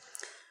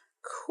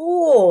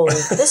 Cool.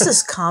 This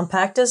is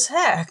compact as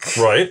heck.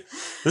 Right.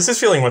 This is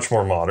feeling much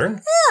more modern.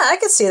 Yeah, I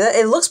can see that.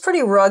 It looks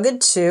pretty rugged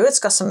too. It's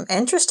got some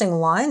interesting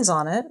lines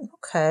on it.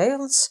 Okay,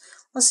 let's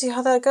see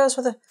how that goes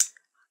with it.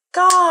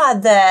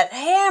 God, that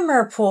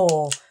hammer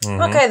pull.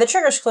 Okay, the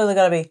trigger's clearly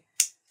got to be.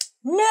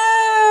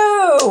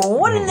 No!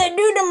 What did they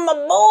do to my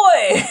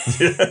boy?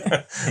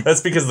 Yeah, that's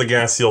because the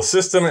gas seal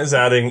system is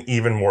adding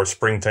even more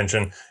spring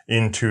tension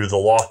into the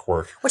lock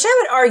work. Which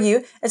I would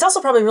argue, it's also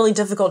probably really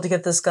difficult to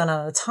get this gun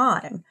at a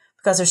time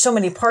because there's so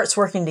many parts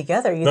working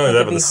together. No,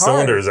 that, but the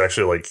cylinder is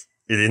actually like,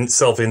 it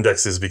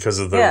self-indexes because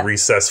of the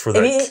recess for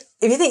that.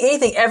 If you think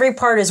anything, every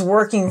part is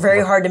working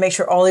very hard to make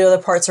sure all the other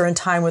parts are in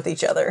time with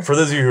each other. For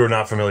those of you who are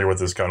not familiar with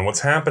this gun, what's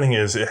happening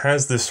is it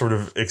has this sort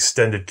of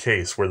extended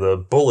case where the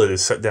bullet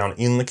is set down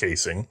in the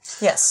casing.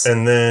 Yes.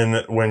 And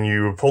then when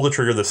you pull the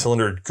trigger, the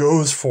cylinder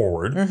goes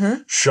forward,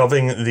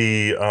 shoving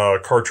the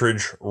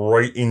cartridge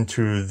right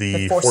into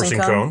the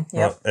forcing cone.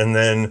 Yep. And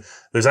then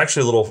there's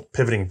actually a little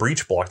pivoting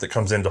breech block that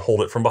comes in to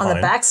hold it from behind. On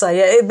the backside,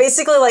 yeah. It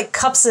basically like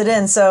cups it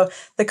in. So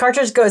the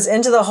cartridge goes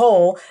into the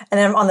hole, and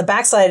then on the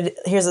backside,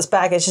 here's this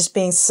back. It's just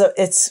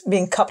it's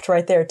being cupped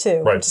right there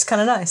too, which is kind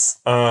of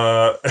nice.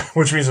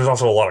 Which means there's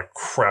also a lot of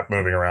crap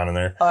moving around in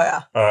there. Oh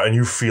yeah. And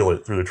you feel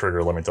it through the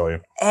trigger, let me tell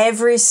you.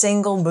 Every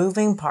single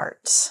moving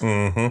part.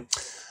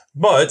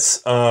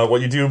 But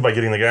what you do by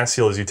getting the gas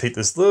seal is you take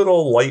this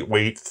little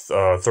lightweight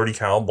 30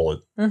 cal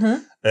bullet,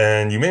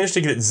 and you manage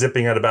to get it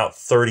zipping at about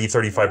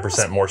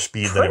 30-35% more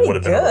speed than it would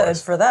have been otherwise.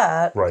 Good for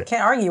that. Right.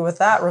 Can't argue with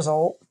that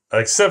result.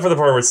 Except for the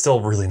part where it's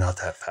still really not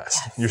that fast.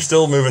 Yes. You're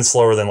still moving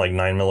slower than like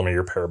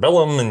 9mm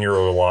Parabellum, and you're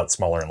a lot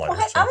smaller and lighter.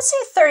 Well, I would say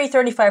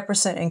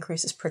 30-35%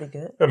 increase is pretty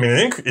good. I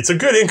mean, it's a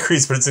good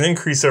increase, but it's an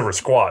increase over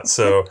squat,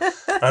 so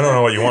I don't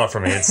know what you want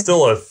from me. It's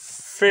still a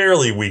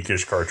fairly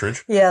weakish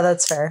cartridge. Yeah,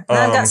 that's fair. And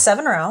I've got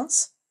 7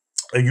 rounds.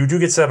 You do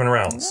get 7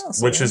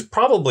 rounds, which is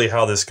probably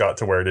how this got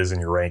to where it is in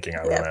your ranking,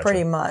 I would imagine. Yeah,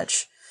 pretty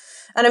much.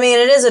 And I mean,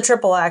 it is a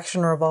triple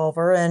action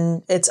revolver,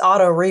 and it's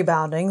auto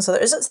rebounding, so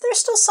there's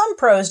still some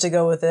pros to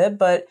go with it,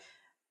 but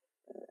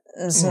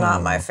it's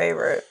not my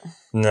favorite.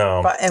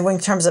 No. But in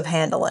terms of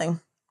handling.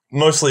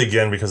 Mostly,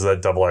 again, because of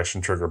that double action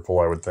trigger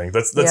pull, I would think.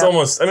 That's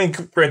almost, I mean,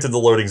 granted, the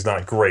loading's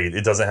not great.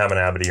 It doesn't have an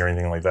Abity or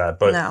anything like that,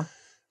 but... No.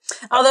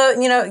 Although,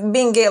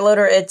 being gate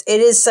loader, it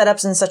is set up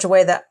in such a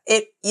way that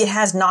it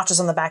has notches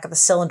on the back of the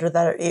cylinder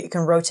that it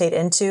can rotate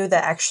into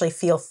that actually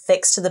feel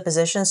fixed to the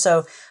position.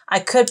 So I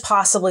could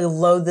possibly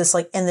load this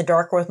like in the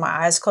dark with my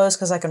eyes closed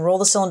because I can roll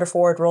the cylinder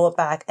forward, roll it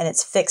back, and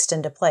it's fixed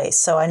into place.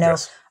 So I know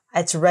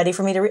It's ready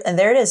for me to and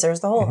there it is. There's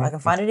the hole. I can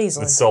find it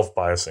easily. It's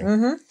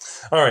self-biasing.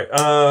 All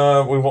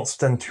right. We won't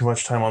spend too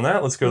much time on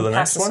that. Let's go to the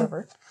next one.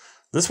 Over.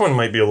 This one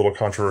might be a little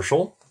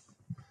controversial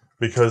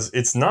because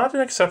it's not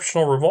an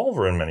exceptional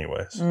revolver in many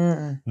ways.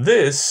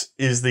 This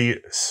is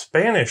the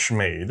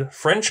Spanish-made,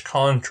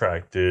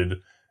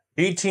 French-contracted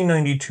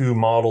 1892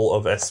 model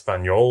of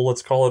Espagnol,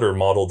 let's call it, or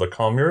model de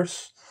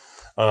commerce.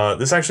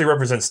 This actually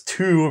represents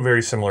two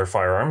very similar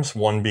firearms,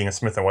 one being a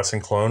Smith & Wesson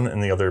clone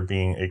and the other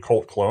being a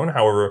Colt clone.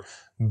 However,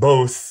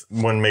 both,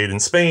 when made in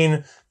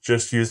Spain,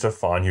 just used a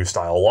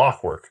Fonyu-style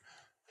lockwork.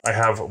 I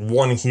have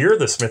one here,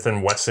 the Smith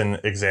 & Wesson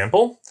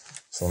example.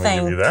 So let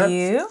me give you that.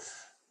 Thank you.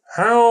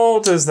 How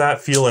does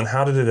that feel and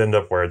how did it end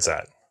up where it's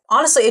at?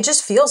 Honestly, it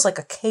just feels like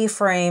a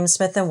K-frame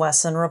Smith &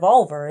 Wesson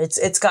revolver.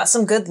 It's got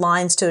some good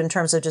lines to it in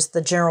terms of just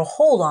the general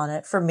hold on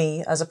it for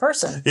me as a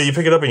person. Yeah, you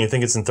pick it up and you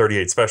think it's in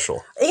 38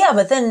 special. Yeah,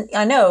 but then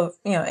I know,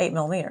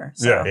 8mm.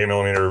 So. Yeah,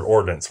 8mm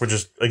ordnance, which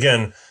is,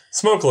 again,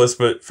 smokeless,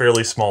 but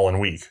fairly small and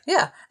weak.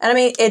 Yeah, and I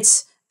mean,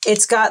 it's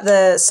got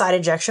the side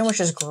ejection, which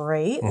is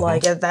great.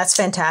 Like, that's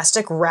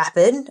fantastic.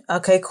 Rapid.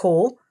 Okay,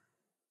 cool.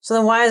 So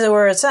then why is it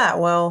where it's at?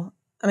 Well,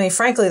 I mean,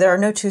 frankly, there are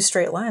no two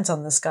straight lines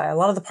on this guy. A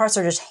lot of the parts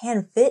are just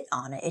hand fit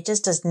on it. It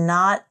just does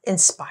not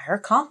inspire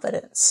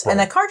confidence. Right. And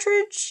the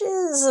cartridge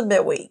is a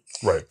bit weak.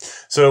 Right.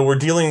 So we're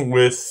dealing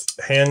with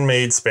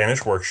handmade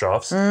Spanish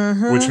workshops,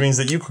 which means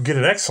that you could get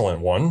an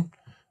excellent one,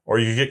 or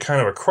you could get kind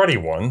of a cruddy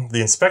one.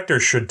 The inspector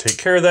should take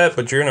care of that,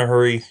 but you're in a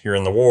hurry, you're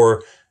in the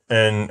war,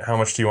 and how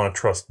much do you want to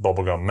trust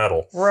bubblegum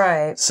metal?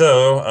 Right.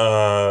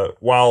 So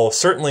while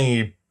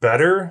certainly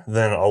better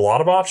than a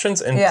lot of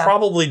options and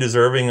probably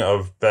deserving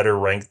of better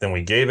rank than we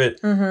gave it,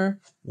 a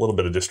little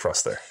bit of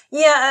distrust there.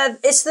 Yeah,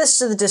 it's this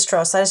to the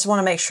distrust. I just want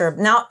to make sure.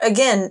 Now,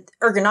 again,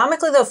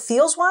 ergonomically, though,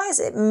 feels-wise,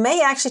 it may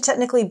actually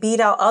technically beat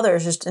out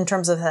others just in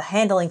terms of the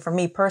handling for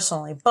me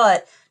personally,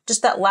 but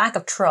just that lack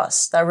of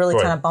trust, that really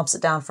kind of bumps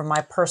it down from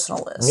my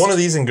personal list. One of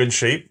these in good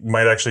shape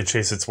might actually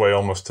chase its way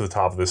almost to the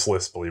top of this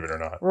list, believe it or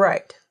not.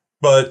 Right.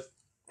 But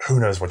who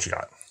knows what you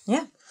got.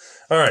 Yeah.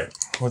 All right,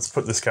 let's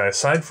put this guy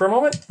aside for a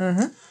moment.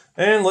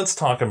 And let's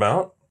talk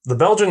about the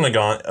Belgian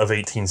Nagant of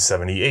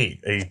 1878,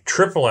 a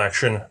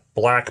triple-action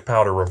black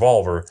powder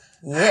revolver.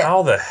 Yeah.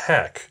 How the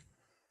heck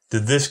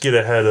did this get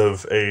ahead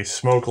of a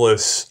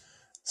smokeless,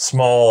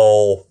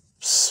 small,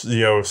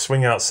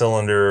 swing-out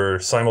cylinder,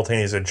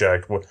 simultaneous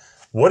eject?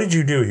 What did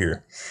you do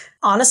here?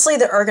 Honestly,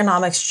 the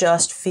ergonomics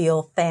just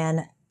feel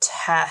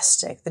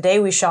fantastic. The day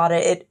we shot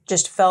it, it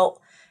just felt...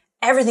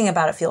 Everything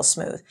about it feels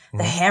smooth.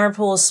 The hammer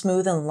pull is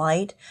smooth and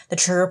light. The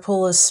trigger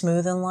pull is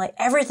smooth and light.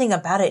 Everything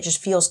about it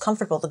just feels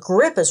comfortable. The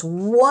grip is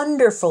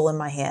wonderful in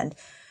my hand.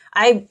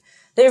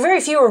 There are very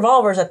few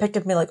revolvers I picked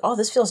up and be like, oh,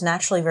 this feels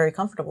naturally very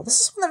comfortable.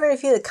 This is one of the very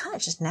few that kind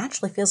of just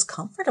naturally feels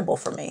comfortable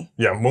for me.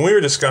 Yeah, when we were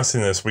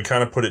discussing this, we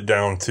kind of put it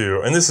down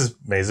to, and this is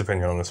May's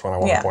opinion on this one, I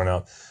want to point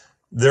out.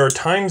 There are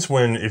times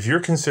when if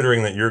you're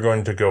considering that you're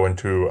going to go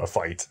into a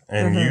fight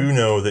and you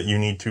know that you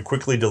need to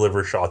quickly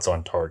deliver shots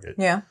on target.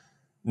 Yeah.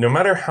 No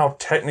matter how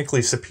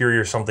technically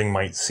superior something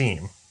might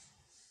seem,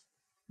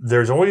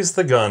 there's always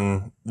the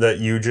gun that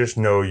you just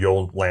know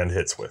you'll land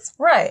hits with.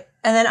 Right.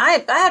 And then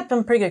I had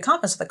some pretty good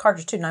confidence with the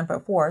cartridge too,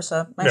 9.4,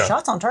 so my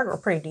shots on target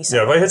were pretty decent.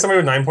 Yeah, if I hit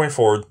somebody with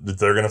 9.4,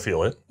 they're going to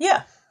feel it.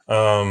 Yeah.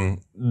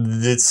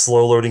 It's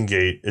slow loading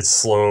gate. It's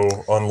slow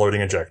unloading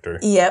ejector.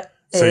 Yep.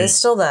 So it is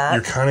still that.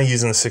 You're kind of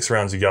using the 6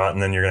 rounds you got,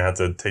 and then you're going to have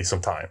to take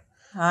some time.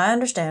 I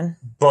understand.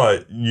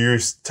 But you're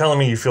telling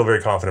me you feel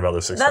very confident about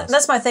those 6 rounds.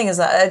 That's my thing is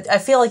that I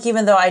feel like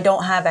even though I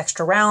don't have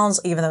extra rounds,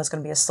 even though it's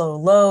going to be a slow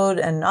load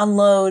and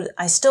unload,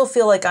 I still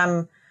feel like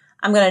I'm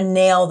going to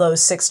nail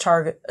those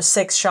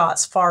 6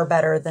 shots far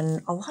better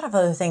than a lot of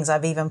other things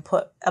I've even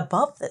put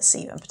above this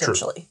even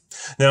potentially.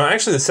 True. Now,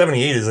 actually, the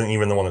 78 isn't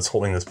even the one that's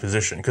holding this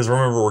position because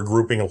remember we're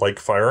grouping like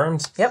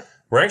firearms. Yep.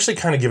 We're actually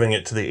kind of giving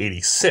it to the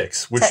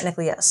 86, which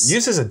technically, yes,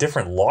 uses a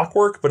different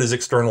lockwork, but is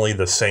externally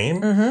the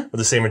same, with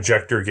the same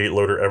ejector, gate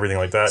loader, everything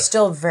like that.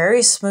 Still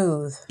very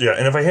smooth. Yeah,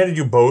 and if I handed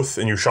you both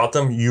and you shot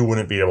them, you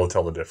wouldn't be able to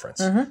tell the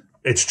difference.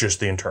 It's just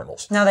the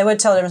internals. Now, they would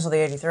tell the difference with the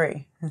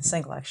 83. It's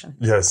single action.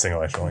 Yeah, it's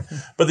single action only.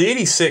 But the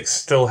 86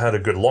 still had a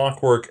good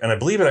lockwork, and I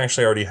believe it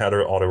actually already had an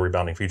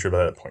auto-rebounding feature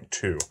by that point,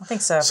 too. I think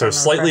so. So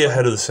slightly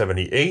ahead of the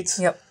 78.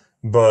 Yep.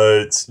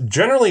 But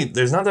generally,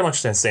 there's not that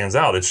much that stands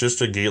out. It's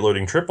just a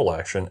gate-loading triple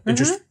action. It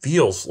just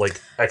feels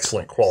like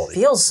excellent quality.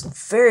 Feels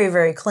very,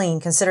 very clean,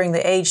 considering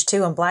the age,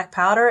 too, and black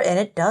powder, and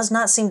it does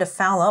not seem to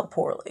foul up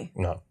poorly.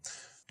 No.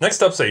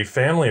 Next up's a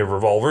family of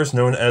revolvers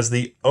known as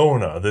the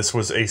Onas. This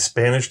was a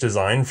Spanish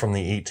design from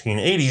the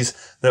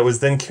 1880s that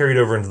was then carried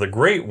over into the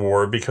Great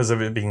War because of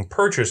it being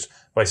purchased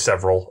by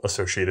several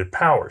associated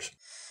powers.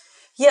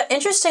 Yeah,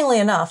 interestingly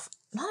enough,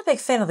 not a big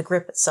fan of the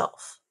grip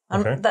itself.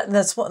 Okay.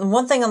 That's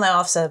one thing on the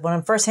offset. When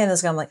I'm first handing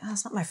this gun, I'm like, oh,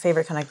 it's not my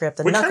favorite kind of grip.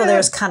 The knuckle there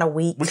is kind of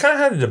weak. We kind of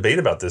had a debate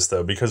about this,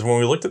 though, because when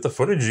we looked at the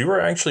footage, you were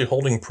actually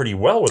holding pretty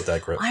well with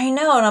that grip. I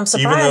know, and I'm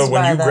surprised by that. Even though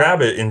when you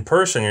grab it in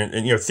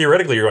person,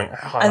 theoretically, you're going,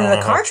 oh, and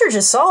the cartridge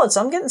is solid,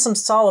 so I'm getting some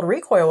solid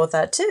recoil with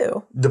that,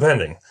 too.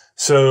 Depending.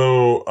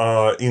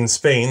 So in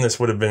Spain, this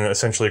would have been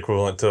essentially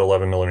equivalent to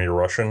 11mm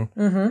Russian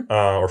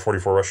or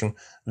 44 Russian.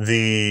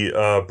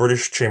 The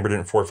British chambered it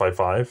in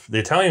 4.55. The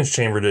Italians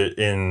chambered it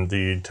in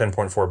the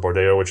 10.4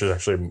 Bodeo, which is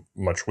actually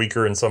much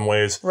weaker in some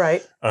ways.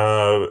 Right.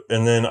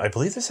 And then I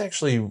believe this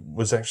actually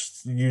was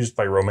used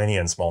by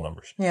Romania in small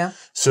numbers. Yeah.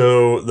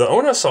 So the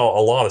Onas saw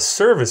a lot of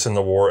service in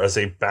the war as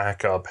a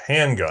backup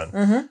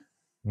handgun.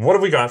 What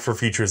have we got for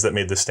features that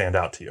made this stand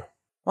out to you?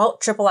 Well,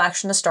 triple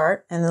action to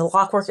start, and the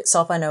lockwork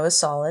itself I know is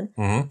solid.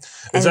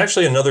 It's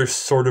actually another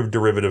sort of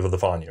derivative of the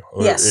Fanyu.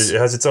 Yes. It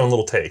has its own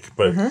little take,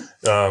 but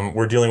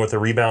we're dealing with a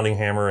rebounding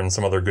hammer and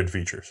some other good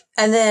features.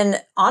 And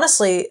then,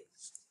 honestly,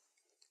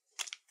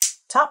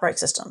 top brake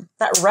system.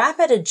 That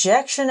rapid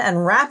ejection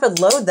and rapid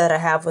load that I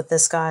have with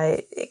this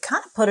guy, it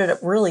kind of put it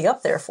really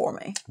up there for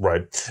me.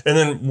 Right. And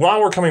then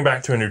while we're coming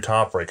back to a new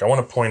top brake, I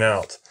want to point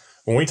out,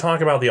 when we talk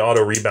about the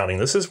auto rebounding,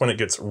 this is when it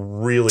gets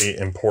really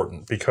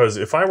important, because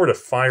if I were to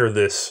fire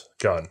this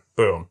gun,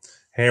 boom,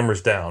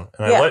 hammer's down,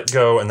 and I let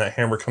go and that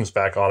hammer comes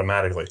back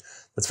automatically.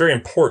 That's very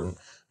important,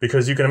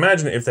 because you can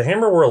imagine if the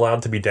hammer were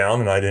allowed to be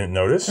down and I didn't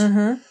notice,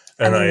 and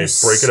I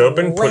break it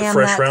open, put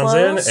fresh rounds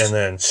in, and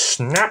then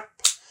snap.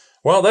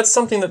 Well, that's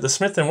something that the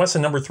Smith &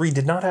 Wesson No.3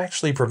 did not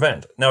actually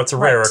prevent. Now, it's a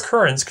rare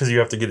occurrence because you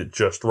have to get it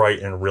just right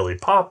and really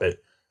pop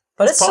it.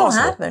 But it still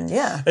happened,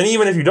 yeah. And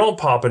even if you don't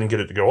pop it and get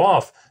it to go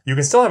off, you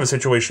can still have a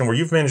situation where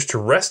you've managed to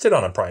rest it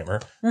on a primer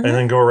and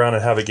then go around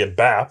and have it get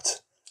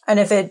bapped. And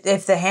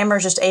if the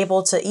hammer's just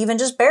able to even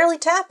just barely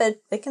tap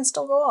it, it can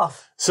still go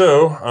off.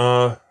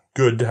 So,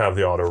 good to have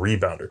the auto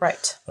rebounder.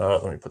 Right.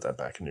 Let me put that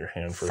back in your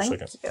hand for a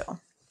second. Thank you.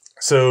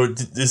 So,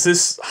 is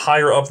this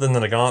higher up than the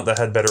Nagant that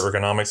had better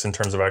ergonomics in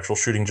terms of actual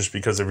shooting just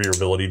because of your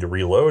ability to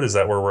reload? Is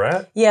that where we're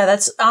at? Yeah,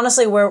 that's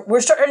honestly where we're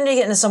starting to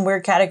get into some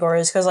weird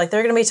categories, because like there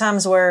are going to be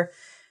times where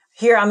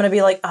here I'm going to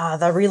be like,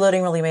 the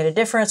reloading really made a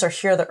difference, or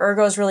here the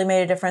ergos really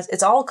made a difference.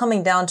 It's all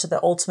coming down to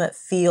the ultimate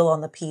feel on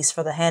the piece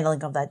for the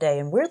handling of that day.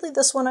 And weirdly,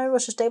 this one I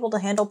was just able to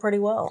handle pretty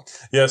well.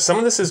 Yeah, some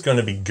of this is going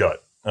to be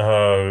gut.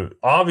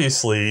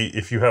 Obviously,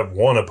 if you have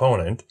one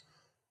opponent,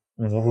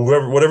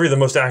 whatever you're the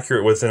most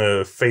accurate with in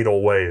a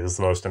fatal way is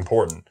the most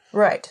important.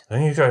 Right.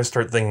 Then you guys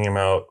start thinking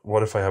about,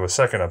 what if I have a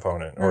second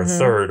opponent or a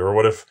third, or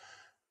what if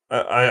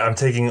I'm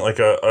taking like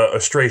a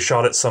stray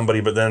shot at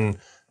somebody, but then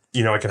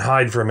I can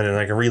hide for a minute and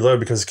I can reload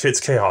because it's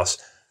chaos.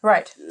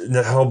 Right.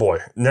 Oh boy.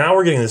 Now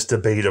we're getting this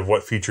debate of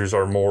what features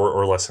are more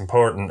or less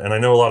important. And I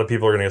know a lot of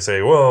people are going to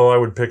say, well, I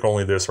would pick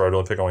only this or I'd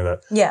only pick only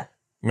that. Yeah.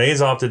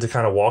 Maze opted to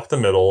kind of walk the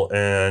middle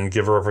and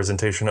give a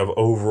representation of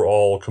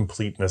overall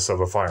completeness of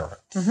a firearm.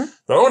 The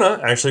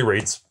Ona actually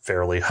rates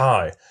fairly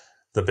high.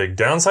 The big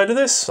downside to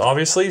this,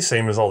 obviously,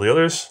 same as all the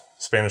others,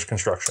 Spanish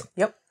construction.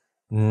 Yep.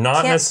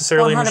 Not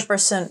necessarily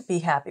 100% be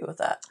happy with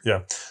that.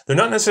 Yeah. They're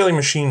not necessarily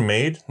machine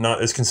made,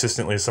 not as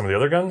consistently as some of the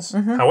other guns.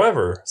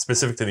 However,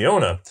 specific to the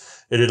Ona,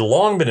 it had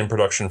long been in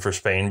production for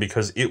Spain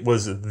because it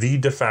was the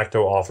de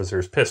facto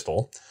officer's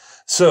pistol.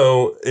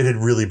 So it had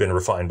really been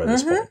refined by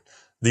this point.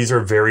 These are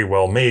very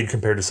well made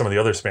compared to some of the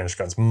other Spanish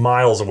guns,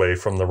 miles away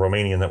from the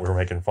Romanian that we were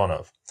making fun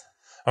of.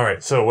 All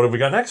right, so what have we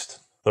got next?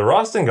 The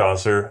Rast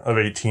Gasser of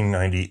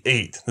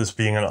 1898. This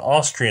being an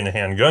Austrian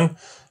handgun.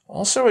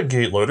 Also a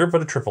gate loader,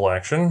 but a triple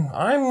action.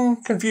 I'm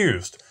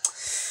confused.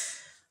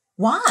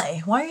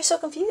 Why? Why are you so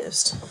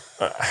confused?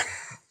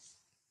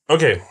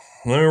 Okay,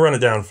 let me run it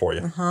down for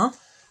you.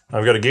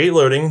 I've got a gate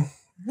loading,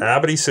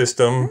 Abity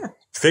system,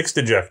 fixed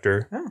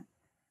ejector,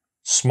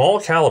 small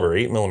caliber,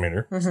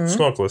 8mm,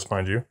 smokeless,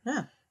 mind you.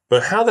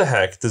 But how the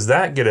heck does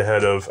that get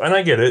ahead of, and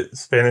I get it,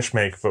 Spanish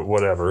make, but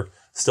whatever,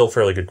 still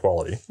fairly good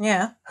quality.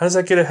 Yeah. How does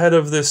that get ahead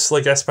of this,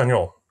 like,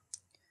 Espagnol?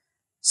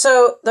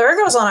 So the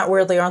ergos on it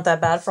weirdly aren't that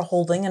bad for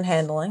holding and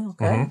handling.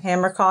 Okay,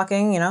 hammer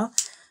cocking,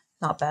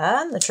 not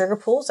bad. The trigger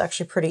pull is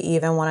actually pretty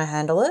even when I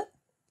handle it.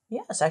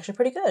 Yeah, it's actually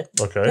pretty good.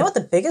 Okay. You know what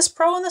the biggest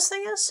pro on this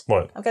thing is?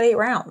 What? I've got 8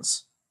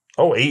 rounds.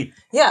 Oh, 8?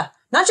 Yeah,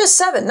 not just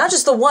 7, not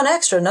just the 1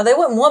 extra. No, they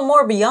went 1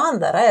 more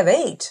beyond that. I have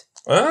 8.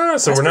 Ah,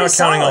 so we're now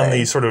counting on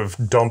the sort of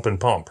dump and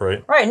pump,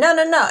 right? Right, no.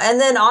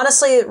 And then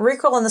honestly,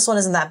 recoil on this one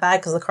isn't that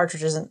bad because the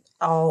cartridge isn't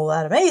all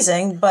that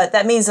amazing, but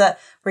that means that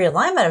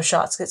realignment of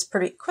shots gets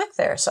pretty quick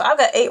there. So I've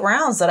got 8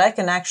 rounds that I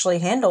can actually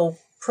handle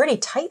pretty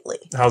tightly.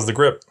 How's the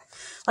grip?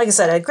 Like I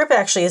said, a grip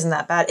actually isn't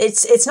that bad.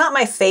 It's not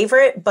my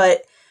favorite,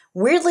 but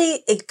weirdly,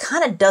 it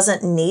kind of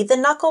doesn't need the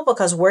knuckle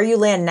because where you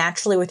land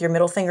naturally with your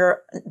middle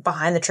finger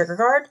behind the trigger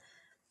guard,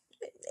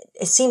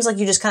 it seems like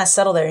you just kind of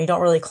settle there and you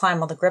don't really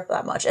climb on the grip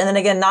that much. And then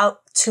again,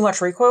 not too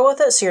much recoil with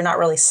it, so you're not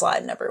really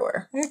sliding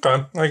everywhere.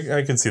 Okay,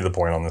 I can see the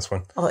point on this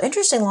one. Oh,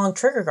 interesting long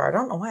trigger guard. I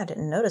don't know why I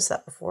didn't notice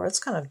that before. It's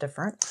kind of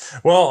different.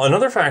 Well,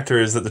 another factor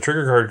is that the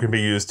trigger guard can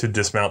be used to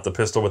dismount the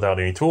pistol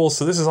without any tools,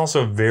 so this is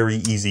also a very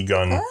easy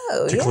gun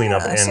to clean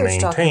up and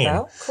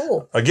maintain.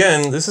 Cool.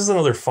 Again, this is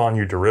another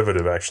Fanyu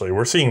derivative, actually.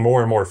 We're seeing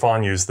more and more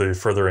Fanyus the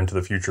further into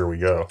the future we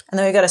go. And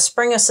then we got a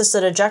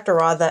spring-assisted ejector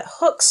rod that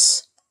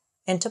hooks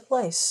into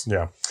place.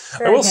 Yeah.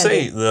 Very I will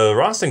handy. say, the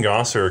Rast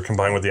Gasser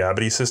combined with the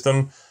Abity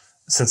system,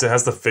 since it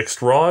has the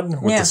fixed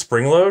rod with the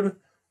spring load,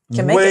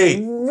 can make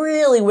it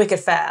really wicked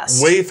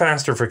fast. Way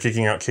faster for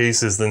kicking out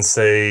cases than,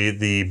 say,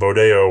 the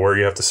Bodeo, where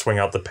you have to swing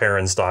out the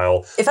Perrin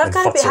style. If I've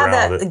got to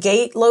have that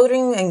gate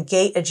loading and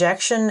gate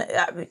ejection,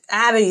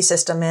 Abity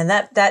system, man,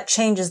 that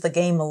changes the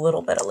game a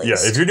little bit at least.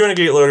 Yeah, if you're doing a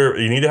gate loader,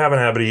 you need to have an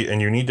Abity,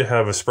 and you need to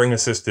have a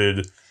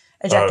spring-assisted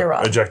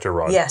ejector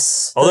rod.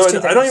 Yes. Although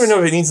I don't even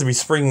know if it needs to be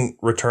spring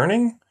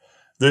returning.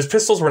 There's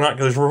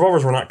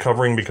revolvers we're not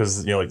covering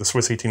because, like the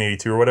Swiss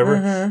 1882 or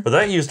whatever, but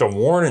that used a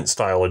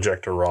Warrant-style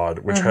ejector rod,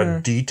 which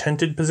had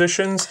detented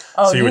positions.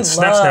 Oh, so you would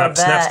snap, snap,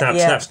 snap, snap,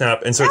 snap,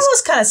 snap. And so that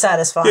was kind of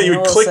satisfying. Yeah, you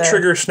would click,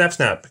 trigger, snap,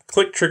 snap,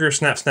 click, trigger,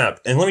 snap,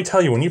 snap. And let me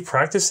tell you, when you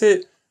practice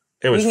it,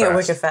 it was fast. You can get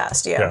wicked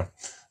fast, yeah.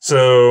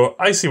 So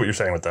I see what you're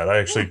saying with that. I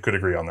actually could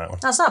agree on that one.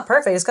 That's not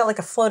perfect. It's got like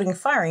a floating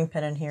firing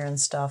pin in here and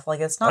stuff. Like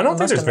it's not. I don't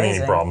think there's been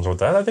any problems with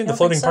that. I think the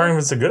floating firing pin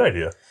is a good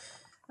idea.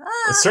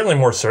 It's certainly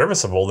more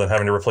serviceable than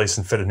having to replace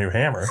and fit a new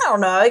hammer. I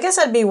don't know. I guess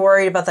I'd be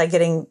worried about that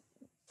getting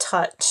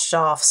touched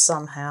off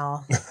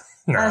somehow.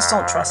 I just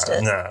don't trust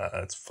it. Nah,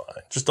 that's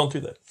fine. Just don't do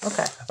that.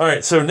 Okay. All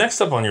right, so next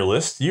up on your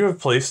list, you have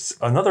placed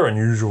another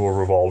unusual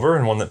revolver,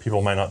 and one that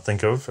people might not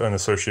think of in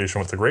association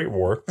with the Great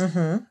War,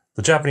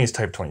 the Japanese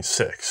Type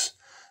 26.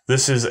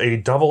 This is a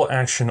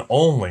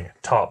double-action-only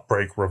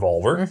top-break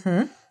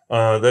revolver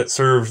that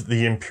served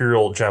the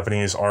Imperial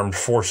Japanese Armed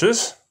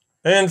Forces,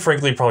 and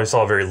frankly probably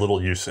saw very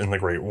little use in the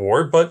Great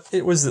War, but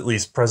it was at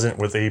least present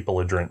with a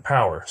belligerent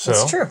power. So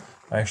that's true.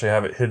 I actually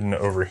have it hidden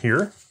over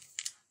here.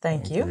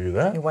 Thank you.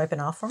 You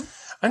wiping off from?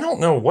 I don't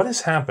know what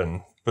has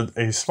happened, but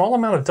a small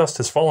amount of dust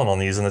has fallen on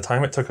these in the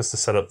time it took us to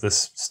set up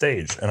this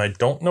stage, and I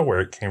don't know where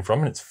it came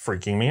from, and it's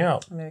freaking me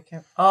out. Maybe it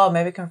came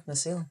from the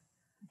ceiling.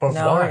 But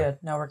no, why? we're good.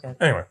 No, we're good.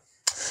 Anyway.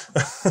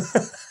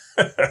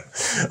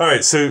 All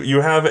right, so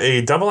you have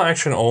a double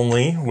action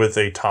only with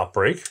a top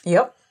break.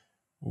 Yep.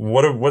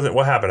 What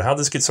happened? How did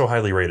this get so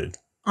highly rated?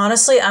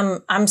 Honestly,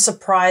 I'm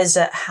surprised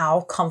at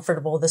how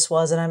comfortable this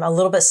was, and I'm a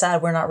little bit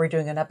sad we're not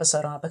redoing an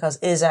episode on it because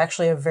it is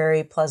actually a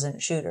very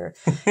pleasant shooter.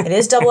 It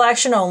is double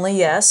action only,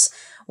 yes,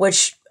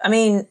 which, I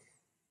mean,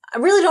 I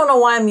really don't know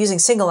why I'm using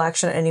single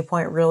action at any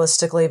point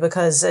realistically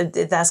because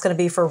that's going to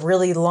be for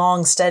really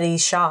long, steady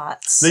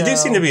shots. They do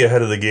seem to be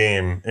ahead of the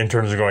game in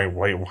terms of going,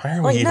 wait, why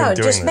are we even doing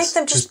this?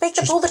 Just make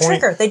them pull the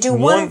trigger. They do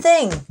one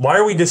thing. Why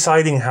are we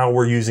deciding how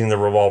we're using the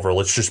revolver?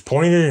 Let's just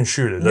point it and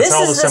shoot it. That's this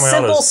how is the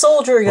simple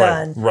soldier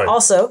gun. Right.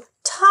 Also,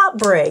 top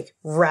break,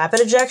 rapid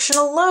ejection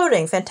and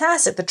loading.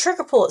 Fantastic. The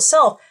trigger pull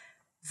itself,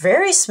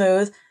 very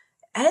smooth.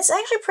 And it's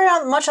actually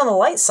pretty much on the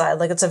light side.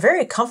 Like, it's a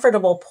very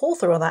comfortable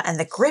pull-through on that. And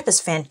the grip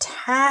is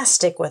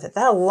fantastic with it.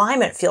 That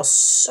alignment feels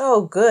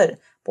so good.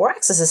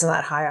 Boraxis isn't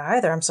that high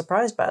either. I'm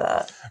surprised by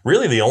that.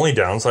 Really, the only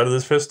downside of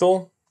this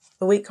pistol?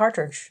 The weak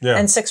cartridge. Yeah.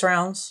 And 6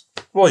 rounds.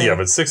 Well, yeah,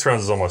 but 6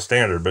 rounds is almost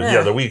standard. But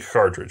yeah, the weak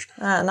cartridge.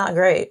 Not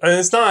great. And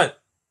it's not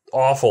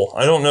awful.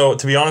 I don't know,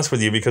 to be honest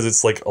with you, because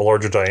it's like a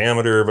larger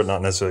diameter, but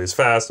not necessarily as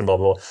fast and blah,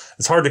 blah, blah.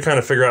 It's hard to kind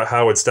of figure out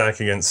how it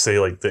stacks against, say,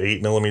 like the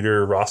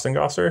 8mm Rast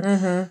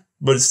Gasser.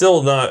 But it's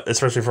still not,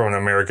 especially from an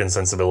American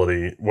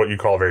sensibility, what you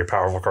call a very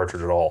powerful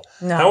cartridge at all.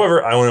 No.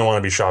 However, I wouldn't want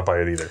to be shot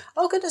by it either.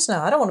 Oh, goodness, no.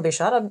 I don't want to be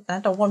shot. I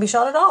don't want to be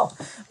shot at all.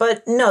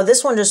 But no,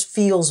 this one just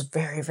feels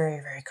very,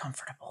 very, very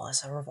comfortable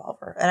as a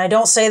revolver. And I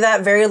don't say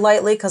that very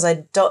lightly because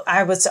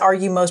I would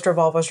argue most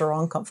revolvers are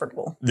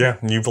uncomfortable. Yeah,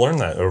 you've learned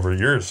that over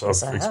years of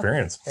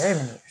experience. Very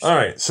many years. All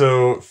right,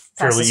 so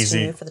fairly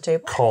easy for the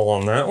table. Call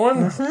on that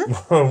one.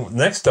 Well,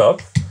 next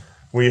up,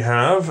 we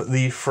have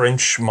the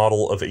French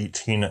model of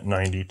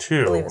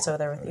 1892. I believe it's over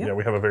there with you. Yeah,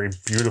 we have a very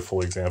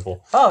beautiful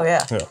example. Oh,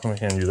 yeah. Yeah, let me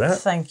hand you that.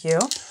 Thank you.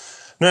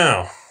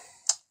 Now,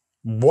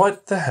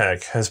 what the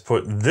heck has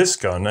put this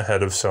gun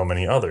ahead of so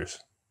many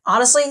others?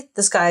 Honestly,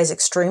 this guy is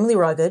extremely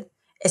rugged.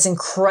 It's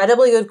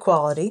incredibly good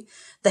quality.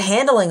 The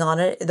handling on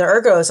it, the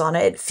ergos on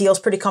it, it feels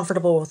pretty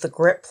comfortable with the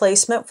grip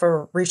placement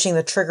for reaching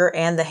the trigger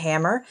and the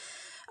hammer.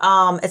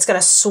 It's got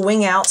a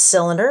swing out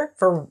cylinder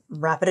for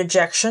rapid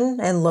ejection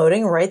and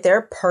loading right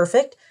there.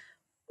 Perfect.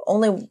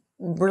 Only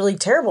really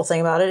terrible thing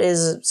about it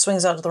is it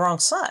swings out to the wrong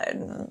side.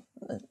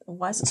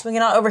 Why is it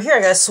swinging out over here? I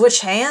got to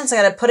switch hands.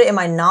 I got to put it in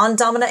my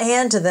non-dominant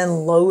hand to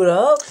then load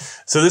up.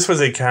 So this was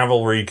a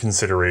cavalry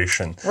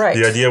consideration. Right.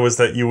 The idea was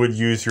that you would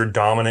use your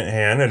dominant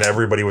hand and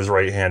everybody was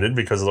right-handed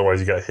because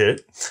otherwise you got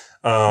hit.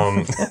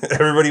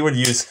 Everybody would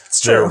use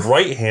their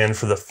right hand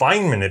for the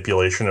fine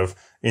manipulation of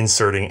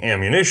inserting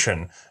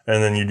ammunition.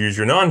 And then you'd use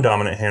your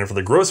non-dominant hand for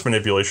the gross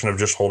manipulation of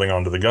just holding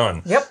onto the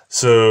gun. Yep.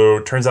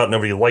 So turns out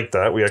nobody liked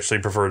that. We actually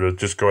prefer to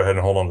just go ahead and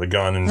hold onto the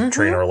gun and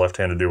train our left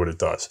hand to do what it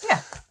does.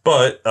 Yeah.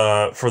 But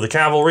for the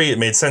cavalry, it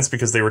made sense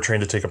because they were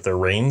trained to take up their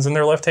reins in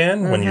their left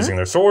hand when using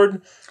their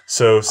sword.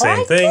 So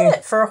same thing. Get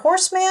it. For a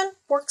horseman,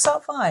 works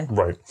out fine.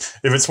 Right.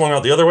 If it swung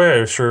out the other way, I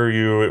assure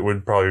you it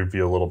would probably be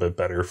a little bit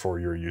better for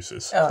your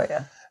uses. Oh,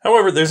 yeah.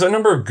 However, there's a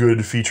number of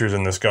good features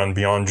in this gun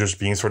beyond just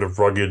being sort of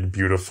rugged,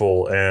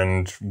 beautiful,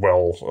 and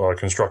well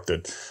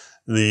constructed.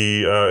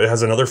 It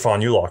has another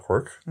Fonyu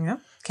lockwork. Yeah.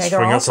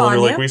 Swing out cylinder,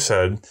 like we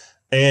said.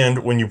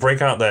 And when you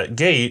break out that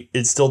gate,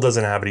 it still does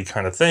an Abity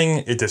kind of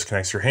thing. It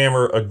disconnects your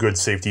hammer, a good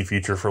safety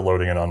feature for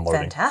loading and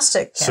unloading.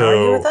 Fantastic. Can't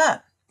argue with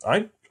that.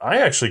 I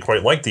actually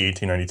quite like the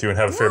 1892 and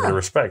have a fair bit of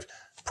respect.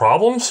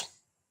 Problems?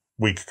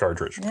 Weak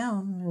cartridge.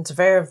 Yeah,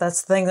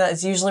 that's the thing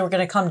that usually we're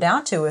going to come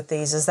down to with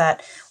these is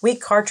that weak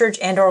cartridge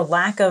and or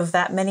lack of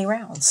that many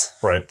rounds.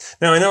 Right.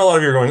 Now, I know a lot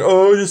of you are going,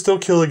 oh, just still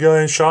kill a guy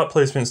and shot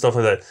placement and stuff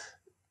like that.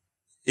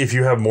 If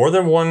you have more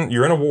than one,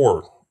 you're in a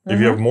war. If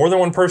you have more than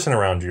one person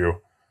around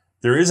you,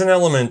 there is an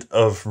element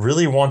of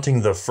really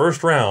wanting the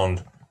first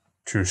round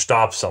to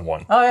stop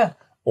someone. Oh, yeah.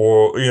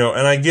 Or,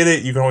 and I get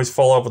it, you can always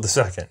follow up with the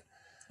second.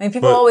 I mean,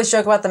 people always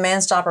joke about the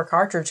man-stopper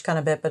cartridge kind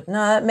of bit, but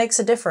no, it makes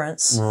a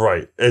difference.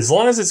 Right. As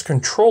long as it's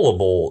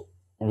controllable,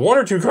 1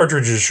 or 2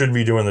 cartridges should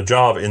be doing the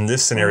job in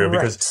this scenario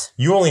because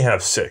you only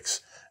have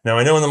 6. Now,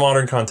 I know in the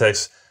modern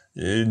context,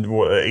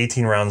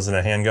 18 rounds in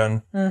a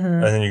handgun,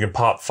 and then you can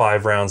pop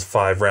 5 rounds,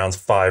 5 rounds,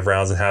 5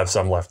 rounds, and have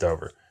some left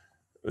over.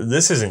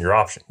 This isn't your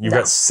option. You've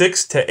got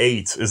 6 to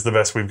 8 is the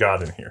best we've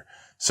got in here.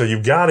 So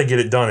you've got to get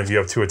it done if you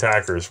have 2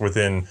 attackers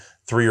within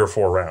 3 or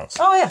 4 rounds.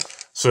 Oh, yeah.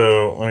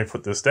 So let me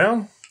put this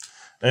down.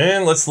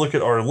 And let's look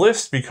at our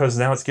list because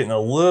now it's getting a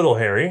little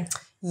hairy.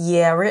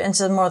 Yeah, we're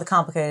into more of the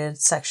complicated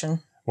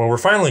section. Well, we're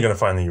finally going to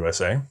find the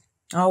USA.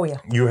 Oh, yeah.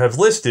 You have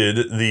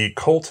listed the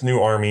Colt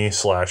New Army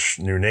 /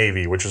 New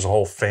Navy, which is a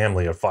whole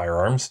family of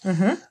firearms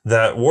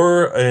that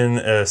were in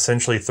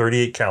essentially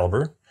 38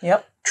 caliber,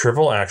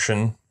 triple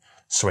action,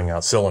 swing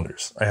out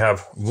cylinders. I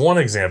have one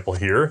example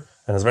here.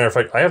 And as a matter of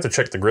fact, I have to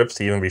check the grips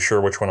to even be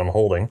sure which one I'm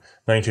holding,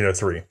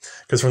 1903.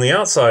 Because from the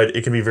outside,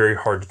 it can be very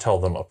hard to tell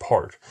them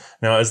apart.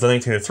 Now, as the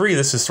 1903,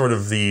 this is sort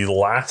of the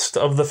last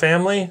of the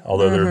family,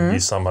 although there'd be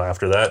some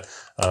after that.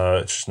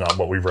 It's just not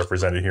what we've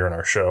represented here in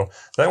our show.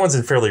 That one's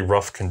in fairly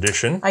rough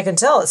condition. I can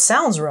tell. It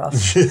sounds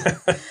rough.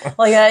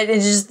 Like,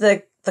 it's just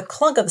the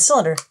clunk of the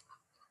cylinder.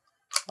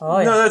 Oh,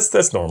 yeah. No,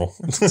 that's normal.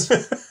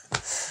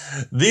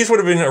 These would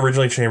have been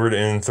originally chambered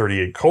in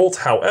 38 Colt.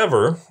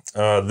 However,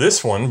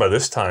 this one, by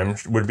this time,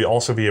 would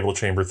also be able to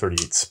chamber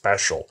 38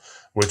 Special,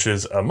 which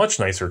is a much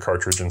nicer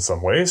cartridge in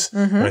some ways.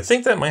 And I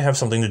think that might have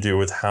something to do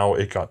with how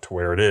it got to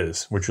where it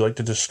is. Would you like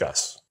to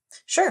discuss?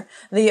 Sure.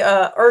 The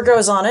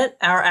ergos on it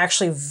are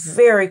actually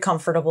very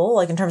comfortable,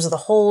 like in terms of the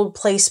hold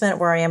placement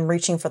where I am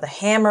reaching for the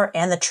hammer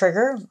and the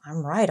trigger.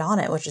 I'm right on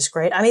it, which is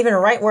great. I'm even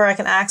right where I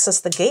can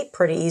access the gate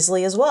pretty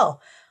easily as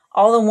well.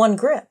 All in one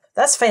grip.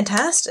 That's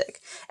fantastic.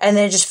 And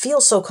then it just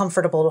feels so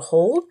comfortable to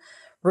hold.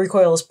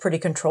 Recoil is pretty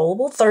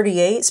controllable.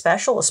 38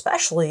 Special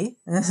especially.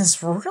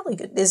 It's really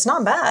good. It's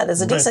not bad.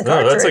 It's a decent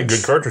cartridge. That's a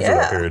good cartridge for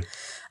that period.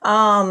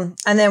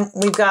 And then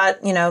we've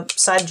got,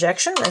 side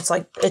ejection.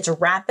 It's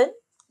rapid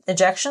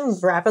ejection,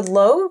 rapid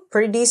load,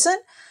 pretty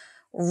decent.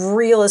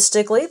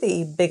 Realistically,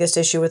 the biggest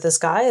issue with this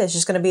guy is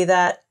just going to be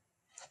that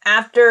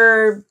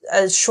after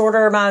a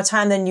shorter amount of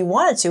time than you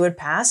wanted to would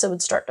pass, it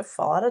would start to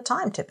fall out of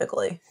time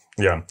typically.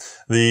 Yeah.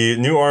 The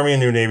New Army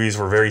and New Navies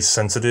were very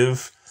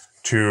sensitive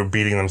to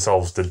beating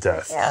themselves to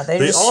death. Yeah,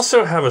 they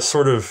also have the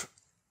sprag,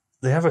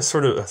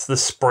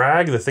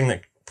 the thing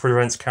that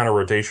prevents counter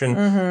rotation,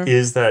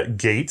 is that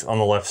gate on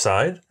the left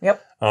side.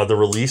 Yep. The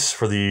release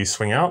for the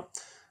swing out.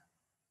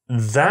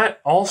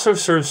 That also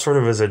serves sort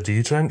of as a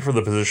detent for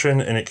the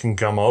position, and it can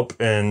gum up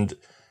and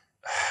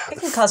it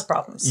can cause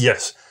problems.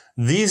 Yes.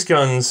 These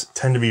guns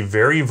tend to be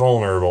very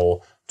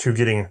vulnerable to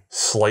getting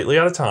slightly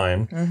out of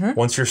time.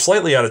 Once you're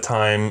slightly out of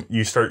time,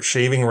 you start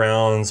shaving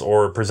rounds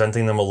or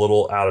presenting them a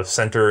little out of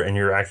center and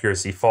your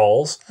accuracy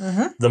falls.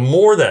 The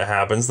more that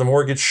happens, the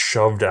more it gets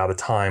shoved out of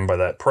time by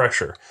that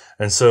pressure.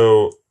 And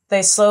so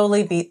they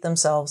slowly beat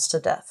themselves to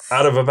death.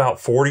 Out of about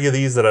 40 of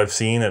these that I've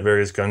seen at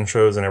various gun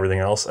shows and everything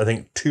else, I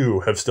think 2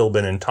 have still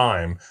been in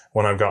time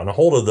when I've gotten a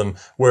hold of them,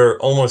 where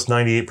almost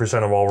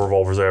 98% of all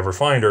revolvers I ever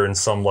find are in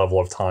some level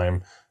of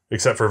time,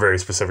 except for very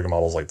specific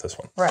models like this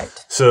one. Right.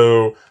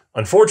 So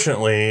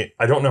unfortunately,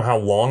 I don't know how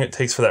long it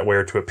takes for that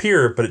wear to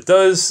appear, but it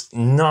does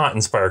not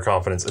inspire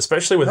confidence,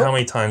 especially with how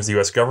many times the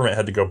U.S. government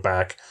had to go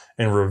back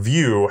and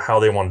review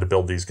how they wanted to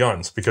build these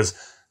guns, because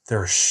there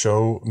are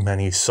so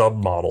many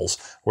submodels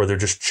where they're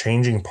just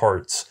changing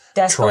parts.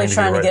 Desperately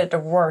trying to get it to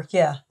work,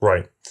 yeah.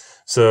 Right.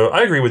 So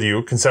I agree with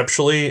you.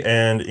 Conceptually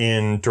and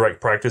in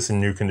direct practice in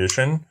new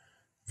condition,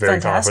 very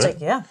confident. Fantastic,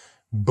 yeah.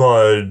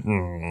 But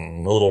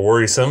a little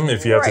worrisome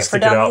if you have to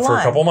stick it out for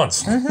a couple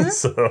months.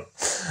 So,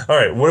 all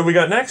right, what do we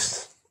got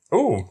next?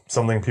 Ooh,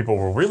 something people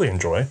will really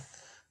enjoy.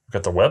 We've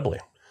got the Webley.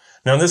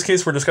 Now, in this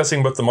case, we're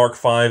discussing both the Mark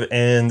V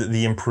and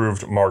the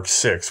improved Mark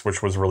VI,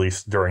 which was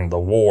released during the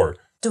war.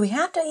 Do we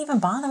have to even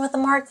bother with the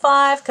Mark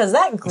V? Because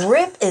that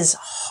grip is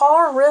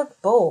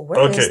horrible.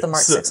 Where is the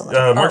Mark VI on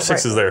the Mark VI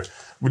is there.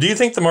 Do you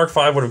think the Mark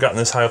V would have gotten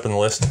this high up in the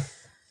list?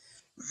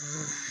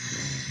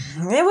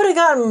 It would have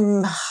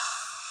gotten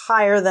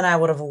higher than I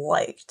would have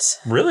liked.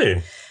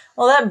 Really?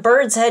 Well, that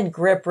bird's head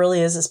grip really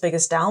is its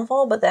biggest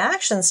downfall, but the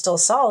action's still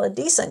solid.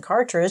 Decent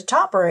cartridge,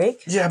 top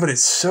rake. Yeah, but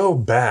it's so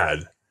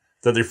bad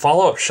that the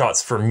follow-up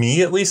shots, for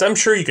me at least, I'm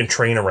sure you can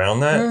train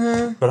around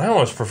that, but I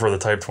almost prefer the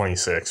Type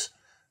 26.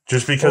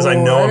 Just because I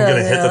know I'm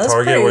going to hit the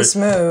target.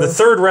 The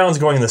third round's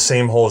going in the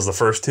same hole as the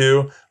first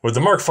 2. With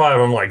the Mark V,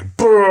 I'm like,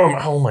 boom!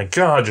 Oh my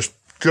god, just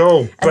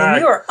go back.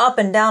 And you are up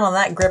and down on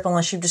that grip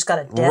unless you've just got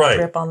a death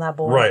grip on that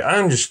board. Right,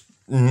 I'm just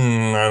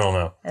I don't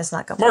know. It's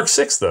not complete. Mark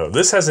 6, though.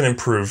 This has an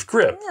improved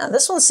grip. Yeah,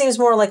 this one seems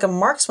more like a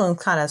marksman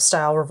kind of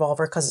style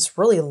revolver because it's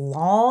really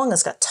long.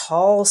 It's got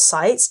tall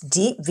sights,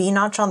 deep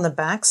V-notch on the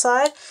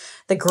backside.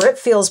 The grip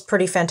feels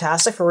pretty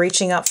fantastic for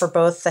reaching up for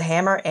both the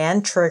hammer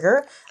and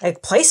trigger.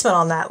 Like placement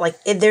on that, like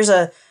there's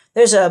a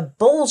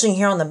bulging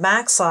here on the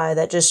backside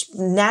that just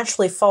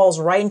naturally falls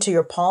right into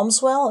your palm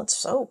swell. It's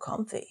so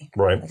comfy.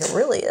 Right. Like it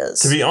really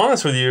is. To be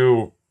honest with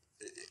you,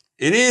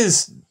 it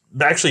is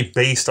actually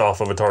based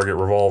off of a target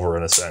revolver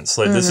in a sense.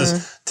 Like this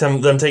is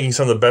them taking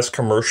some of the best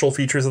commercial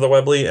features of the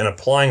Webley and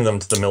applying them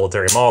to the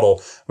military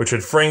model, which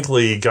had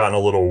frankly gotten a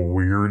little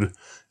weird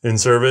in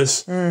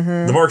service.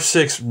 The Mark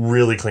 6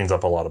 really cleans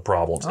up a lot of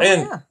problems.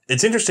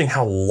 It's interesting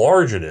how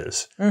large it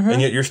is, and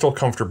yet you're still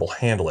comfortable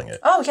handling it.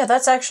 Oh, yeah,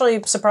 that's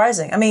actually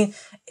surprising. I mean,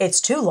 it's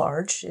too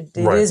large. It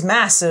is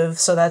massive,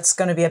 so that's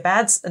going to be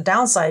a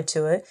downside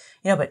to it.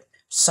 You know, but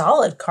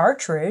solid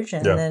cartridge,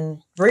 and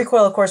then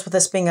recoil, of course, with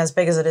this being as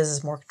big as it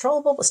is more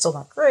controllable, but still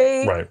not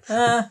great. Right.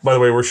 By the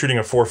way, we're shooting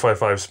a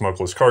 4.55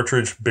 smokeless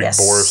cartridge, big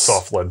bore,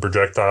 soft lead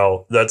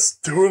projectile. That's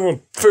doing a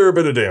fair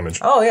bit of damage.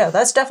 Oh, yeah,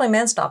 that's definitely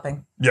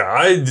man-stopping. Yeah,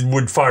 I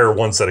would fire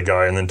once at a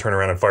guy and then turn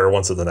around and fire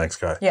once at the next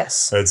guy.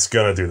 Yes. It's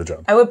going to do the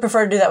job. I would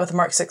prefer to do that with the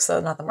Mark 6,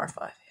 though, not the Mark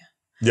 5.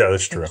 Yeah,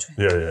 that's true.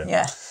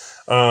 Yeah.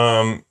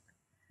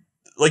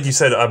 Like you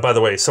said, by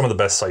the way, some of the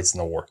best sights in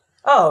the war.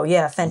 Oh,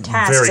 yeah,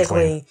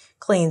 fantastically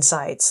clean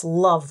sights.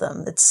 Love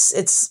them.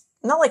 It's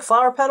not like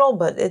flower petal,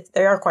 but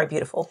they are quite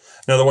beautiful.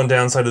 Now, the one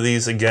downside of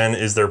these, again,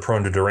 is they're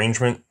prone to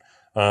derangement.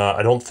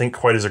 I don't think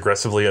quite as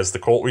aggressively as the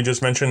Colt we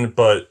just mentioned,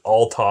 but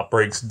all top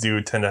brakes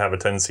do tend to have a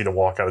tendency to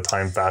walk out of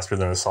time faster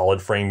than a solid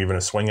frame, even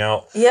a swing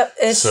out. Yep,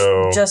 it's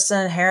just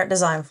an inherent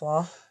design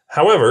flaw.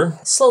 However,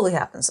 it slowly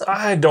happens, though.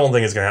 I don't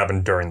think it's going to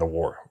happen during the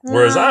war.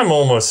 Whereas I'm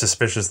almost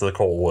suspicious the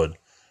Colt would.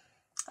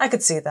 I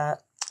could see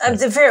that.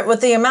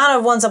 With the amount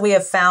of ones that we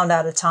have found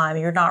out of time,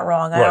 you're not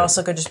wrong. I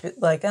also could just be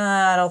like,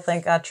 I don't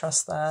think I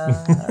trust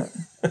that.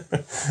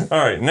 All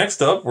right, next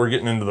up, we're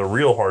getting into the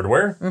real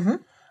hardware.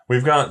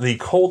 We've got the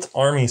Colt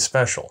Army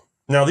Special.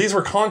 Now, these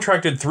were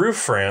contracted through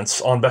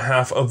France on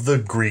behalf of the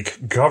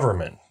Greek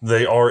government.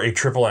 They are a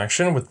triple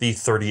action with the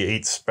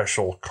 38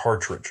 Special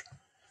cartridge.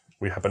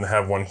 We happen to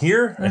have one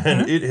here,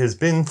 and it has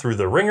been through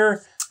the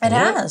ringer. It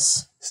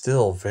has.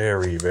 Still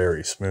very,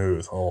 very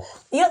smooth. Oh,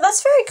 you know,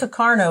 that's very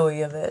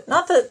Cocarno-y of it.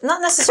 Not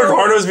necessarily.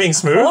 Cocarno's being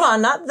smooth? Hold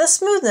on, not the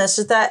smoothness,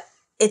 is that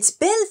it's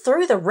been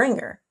through the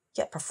ringer.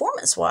 Yet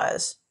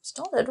performance-wise,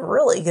 still did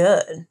really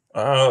good.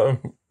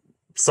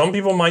 Some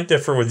people might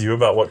differ with you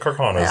about what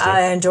Cocarno's do.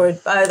 I enjoyed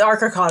our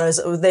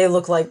Cocarnos. They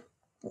look like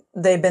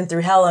they've been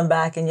through hell and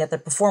back, and yet the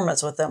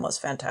performance with them was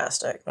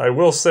fantastic. I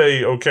will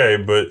say, okay,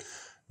 but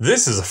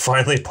this is a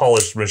finely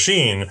polished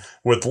machine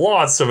with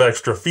lots of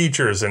extra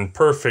features and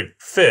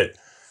perfect fit.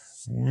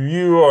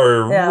 You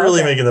are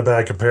really making a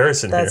bad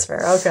comparison here. That's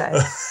fair. Okay.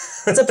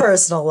 It's a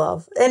personal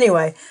love.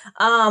 Anyway,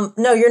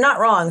 no, you're not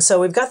wrong.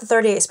 So we've got the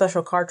 38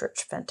 Special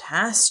cartridge.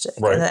 Fantastic.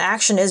 Right. And the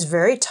action is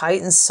very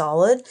tight and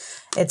solid.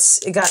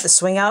 It got the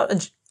swing out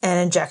and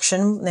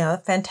injection,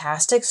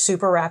 fantastic.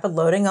 Super rapid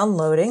loading,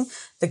 unloading.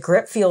 The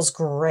grip feels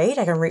great.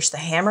 I can reach the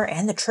hammer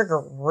and the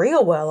trigger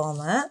real well on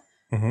that.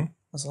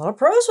 There's a lot of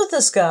pros with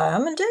this guy.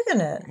 I'm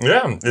digging it.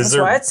 Yeah. That's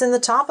why it's in the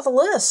top of the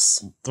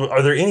list.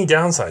 Are there any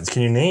downsides?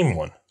 Can you name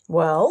one?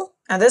 Well,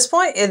 at this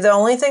point, the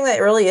only thing that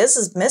really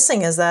is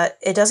missing is that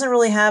it doesn't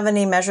really have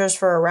any measures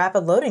for a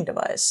rapid loading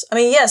device. I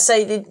mean, yes,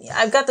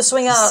 I've got the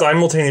swing out.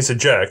 Simultaneous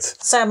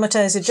eject.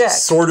 Simultaneous eject.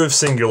 Sort of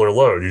singular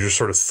load. You just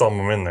sort of thumb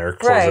them in there,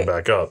 close it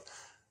back up.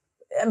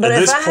 But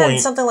if I had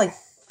something like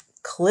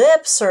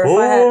clips or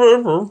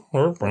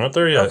if we're not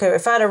there yet. Okay,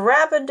 if I had a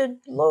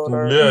rapid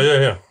loader.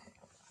 Yeah.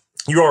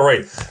 You are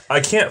right. I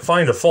can't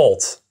find a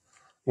fault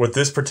with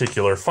this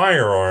particular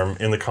firearm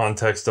in the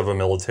context of a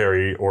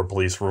military or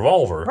police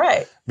revolver.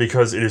 Right.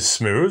 Because it is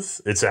smooth,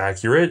 it's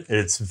accurate,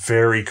 it's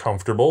very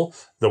comfortable,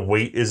 the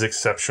weight is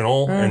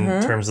exceptional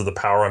in terms of the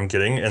power I'm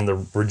getting and the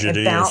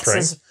rigidity and strength. It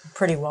bounces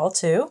pretty well,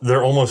 too.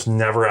 They're almost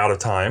never out of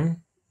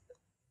time.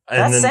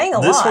 And That's saying a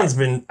lot. This one's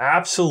been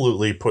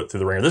absolutely put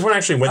through the ringer. This one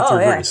actually went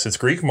through grease. It's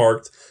Greek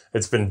marked,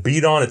 it's been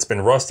beat on, it's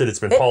been rusted, it's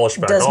been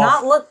polished back off. It does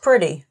not look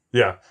pretty.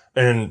 Yeah.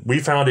 And we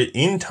found it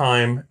in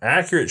time,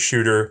 accurate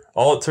shooter.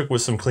 All it took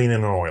was some cleaning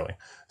and oiling.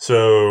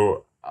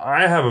 So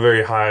I have a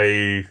very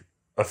high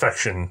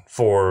affection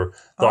for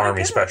the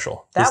Army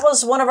Special. That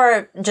was one of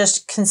our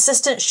just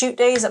consistent shoot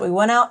days that we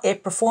went out,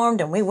 it performed,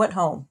 and we went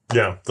home.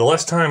 Yeah. The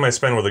less time I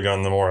spend with a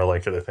gun, the more I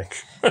like it, I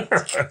think.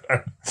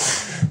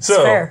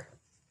 So fair.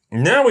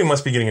 Now we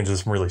must be getting into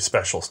some really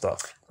special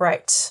stuff.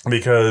 Right.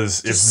 Because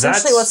if that's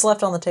essentially what's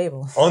left on the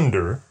table.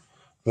 Under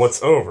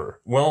what's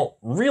over? Well,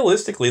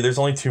 realistically, there's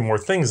only two more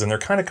things, and they're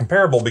kind of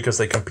comparable because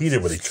they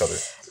competed with each other.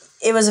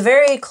 It was a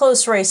very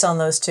close race on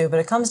those two, but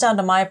it comes down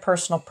to my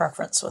personal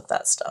preference with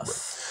that stuff.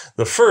 Right.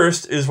 The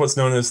first is what's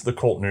known as the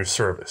Colt New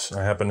Service.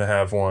 I happen to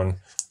have one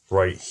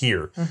right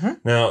here.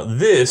 Now,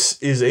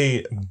 this is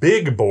a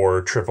big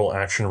bore triple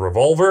action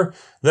revolver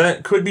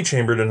that could be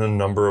chambered in a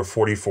number of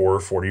 44,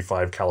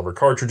 45 caliber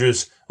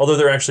cartridges, although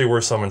there actually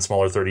were some in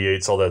smaller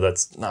 38s, although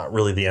that's not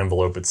really the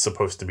envelope it's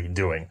supposed to be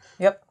doing.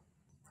 Yep.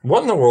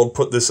 What in the world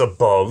put this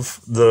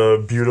above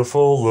the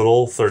beautiful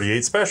little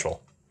 38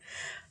 Special?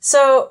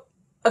 So,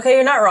 okay,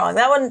 you're not wrong.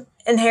 That one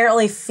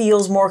inherently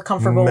feels more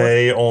comfortable.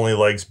 May only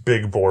likes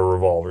big bore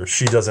revolvers.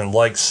 She doesn't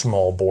like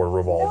small bore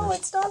revolvers. No,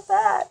 it's not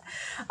that.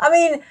 I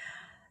mean,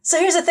 so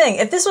here's the thing.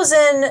 If this was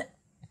in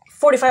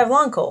 45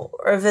 long Colt,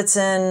 or if it's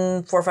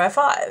in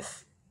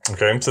 455.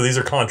 Okay, so these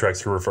are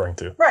contracts you're referring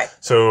to. Right.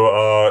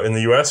 So in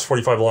the U.S.,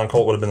 45 long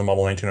Colt would have been the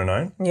model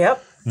 1909.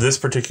 Yep. This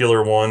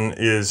particular one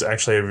is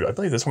actually, I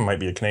believe this one might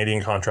be a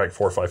Canadian contract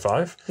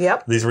 455.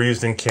 Yep. These were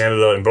used in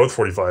Canada in both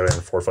 45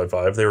 and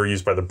 455. They were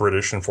used by the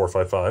British in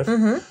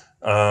 455.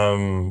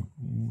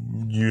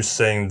 You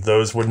saying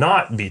those would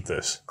not beat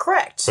this?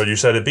 Correct. But you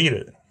said it beat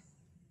it.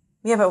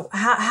 Yeah, but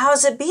how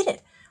does it beat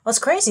it? Well, it's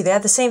crazy. They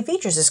have the same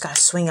features. It's got a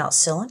swing out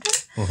cylinder.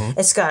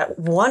 It's got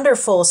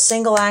wonderful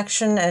single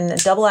action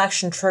and double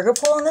action trigger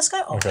pull on this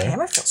guy. Oh, the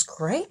camera feels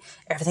great.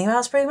 Everything about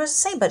it's pretty much the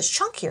same, but it's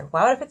chunkier.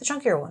 Why would I pick the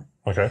chunkier one?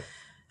 Okay.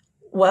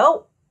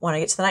 Well, when I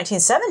get to the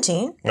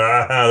 1917...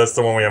 that's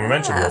the one we haven't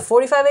mentioned yet.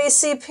 45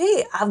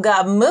 ACP. I've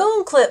got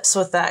moon clips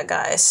with that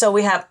guy. So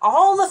we have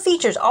all the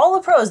features, all the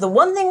pros. The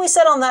one thing we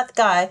said on that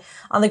guy,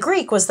 on the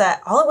Greek, was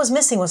that all it was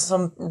missing was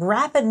some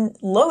rapid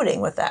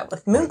loading with that,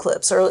 with moon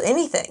clips or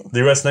anything.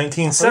 The US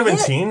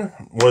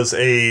 1917 was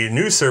a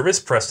new service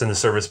pressed into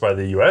service by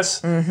the US.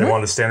 They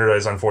wanted to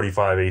standardize on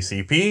 45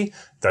 ACP.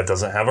 That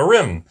doesn't have a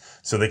rim.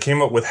 So they came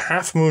up with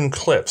half moon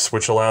clips,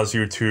 which allows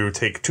you to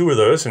take 2 of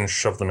those and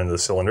shove them into the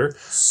cylinder.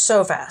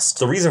 So fast.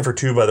 The reason for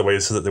 2, by the way,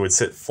 is so that they would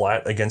sit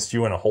flat against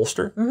you in a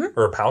holster,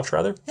 or a pouch,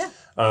 rather. Yeah.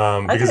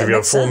 Because if you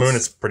have full moon,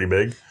 it's pretty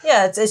big.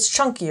 Yeah, it's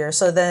chunkier,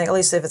 so then at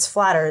least if it's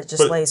flatter, it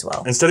just lays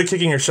well. Instead of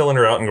kicking your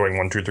cylinder out and going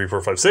 1, 2, 3,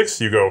 4, 5,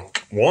 6, you go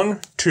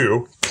 1,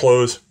 2,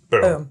 close,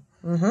 boom.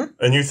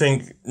 And you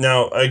think,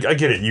 now, I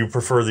get it, you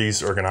prefer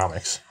these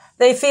ergonomics.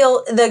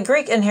 The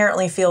Greek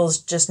inherently feels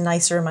just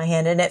nicer in my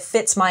hand, and it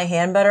fits my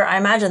hand better. I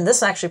imagine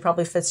this actually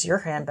probably fits your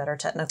hand better,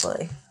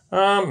 technically.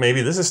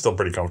 Maybe. This is still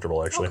pretty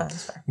comfortable, actually. Okay,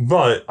 that's fair.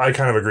 But I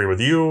kind of agree with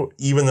you.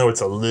 Even though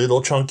it's a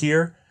little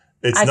chunkier,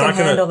 it's I not can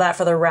going handle that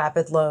for the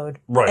rapid load.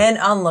 Right. And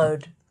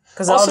unload.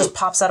 Because it all just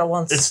pops out at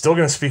once. It's still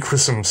going to speak with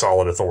some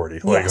solid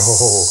authority. Like,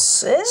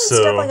 yes. It's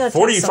definitely going to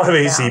 45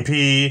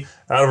 ACP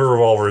out of a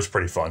revolver is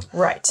pretty fun.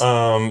 Right.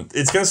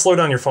 It's going to slow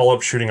down your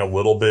follow-up shooting a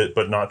little bit,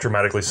 but not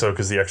dramatically so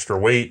because the extra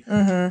weight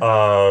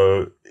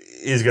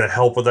is going to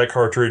help with that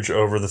cartridge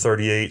over the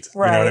 38.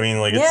 Right. You know what I mean?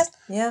 Like,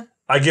 yeah.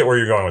 I get where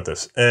you're going with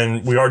this.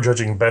 And we are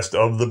judging best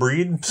of the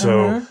breed, so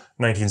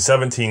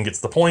 1917 gets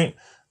the point.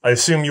 I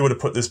assume you would have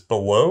put this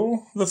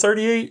below the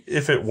 38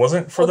 if it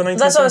wasn't for the 1917?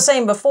 That's what I was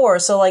saying before.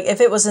 So, like,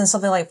 if it was in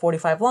something like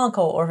 45 long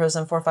Colt or if it was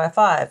in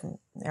 455,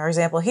 our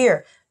example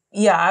here,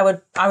 yeah, I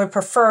would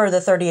prefer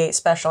the 38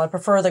 Special. I'd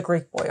prefer the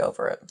Greek boy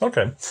over it.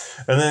 Okay.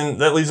 And then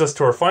that leads us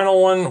to our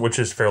final one, which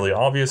is fairly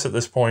obvious at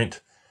this point.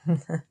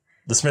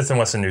 The Smith &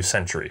 Wesson New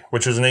Century,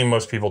 which is a name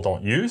most people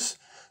don't use.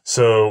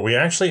 So we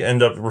actually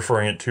end up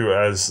referring it to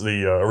as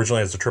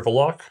originally as the triple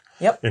lock.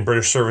 Yep. In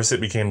British service,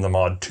 it became the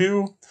Mod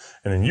 2.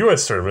 And in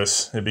U.S.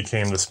 service, it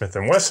became the Smith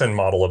 & Wesson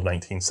model of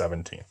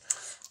 1917.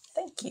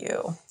 Thank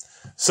you.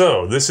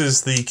 So, this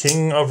is the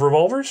king of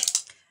revolvers?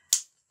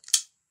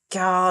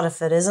 God,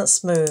 if it isn't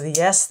smooth.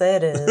 Yes,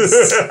 that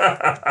is.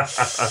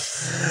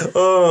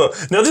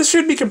 Now, this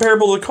should be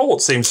comparable to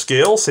Colt. Same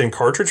scale, same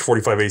cartridge,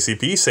 45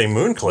 ACP, same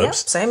moon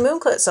clips. Yep, same moon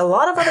clips. A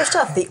lot of other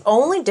stuff. The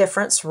only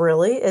difference,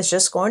 really, is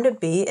just going to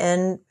be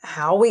in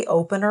how we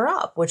open her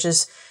up, which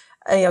is...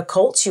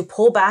 Colts, you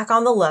pull back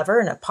on the lever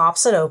and it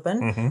pops it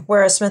open.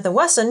 Whereas Smith &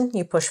 Wesson,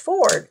 you push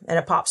forward and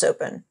it pops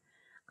open.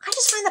 I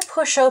just find the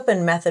push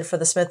open method for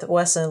the Smith &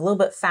 Wesson a little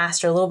bit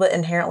faster, a little bit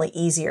inherently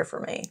easier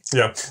for me.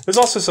 Yeah, there's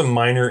also some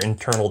minor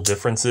internal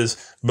differences.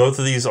 Both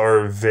of these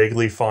are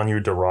vaguely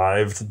Fonyu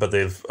derived, but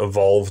they've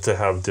evolved to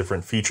have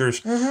different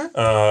features.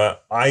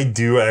 I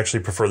do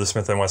actually prefer the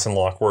Smith & Wesson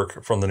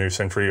lockwork from the New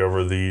Century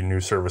over the New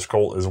Service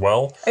Colt as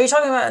well. Are you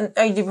talking about,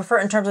 do you prefer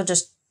it in terms of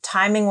just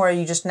timing where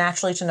you just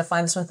naturally tend to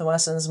find the Smith &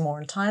 Wessons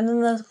more in time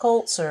than the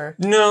Colts, or?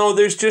 No,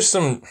 there's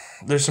some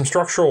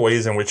structural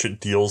ways in which it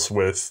deals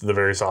with the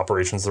various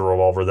operations of the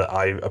revolver that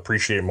I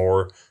appreciate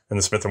more than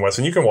the Smith &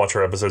 Wesson. You can watch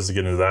our episodes to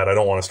get into that. I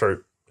don't want to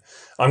start...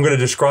 I'm going to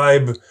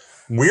describe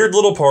weird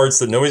little parts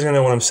that nobody's going to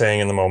know what I'm saying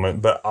in the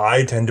moment, but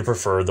I tend to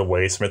prefer the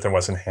way Smith &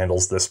 Wesson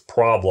handles this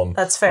problem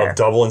That's fair. Of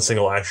double and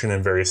single action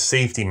and various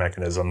safety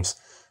mechanisms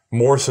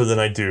more so than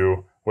I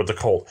do with the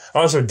Colt. I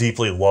also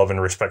deeply love and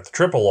respect the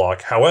triple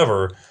lock.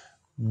 However,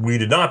 we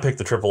did not pick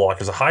the triple lock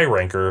as a high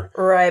ranker.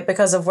 Right,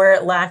 because of where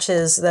it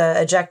latches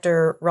the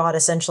ejector rod,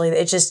 essentially.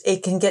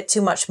 It can get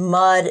too much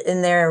mud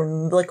in there,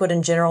 liquid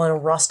in general, and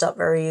it'll rust up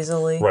very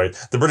easily. Right.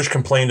 The British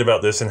complained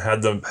about this and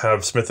had them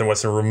have Smith &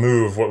 Wesson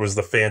remove what was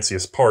the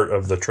fanciest part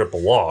of the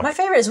triple lock. My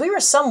favorite is we were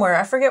somewhere,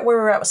 I forget where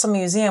we were at some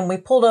museum, we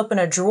pulled open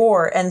a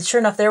drawer, and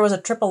sure enough, there was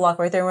a triple lock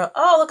right there. And we went,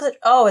 oh, look at it.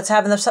 Oh, it's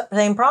having the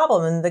same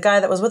problem. And the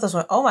guy that was with us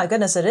went, oh my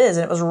goodness, it is.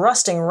 And it was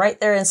rusting right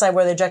there inside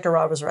where the ejector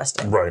rod was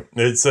resting. Right.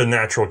 It's a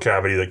natural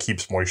cavity that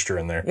keeps moisture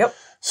in there. Yep.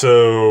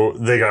 So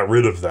they got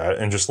rid of that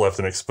and just left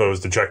an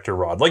exposed ejector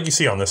rod, like you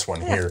see on this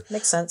one here.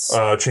 Makes sense.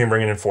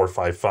 Chambering it in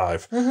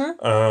 455.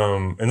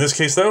 In this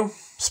case, though,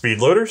 speed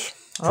loaders,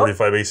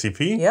 45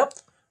 ACP. Yep.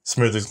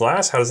 Smooth as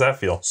glass. How does that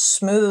feel?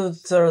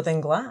 Smoother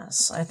than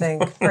glass, I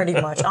think, pretty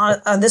much.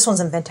 This one's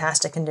in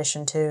fantastic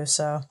condition, too,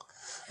 so.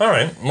 All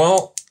right.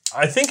 Well,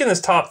 I think in this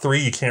top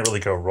three, you can't really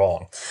go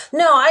wrong.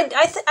 No,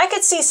 I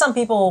could see some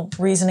people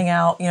reasoning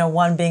out,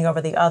 one being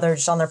over the other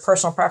just on their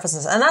personal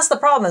preferences. And that's the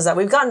problem, is that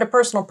we've gotten to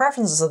personal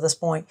preferences at this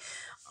point.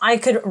 I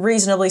could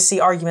reasonably see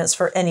arguments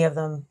for any of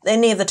them,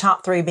 any of the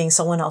top three being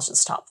someone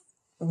else's top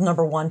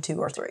number 1, 2,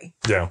 or 3.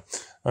 Yeah,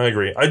 I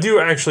agree. I do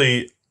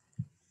actually,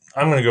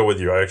 I'm going to go with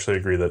you. I actually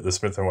agree that the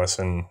Smith &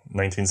 Wesson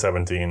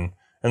 1917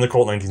 and the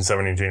Colt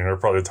 1917 are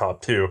probably the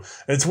top 2. And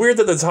it's weird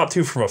that the top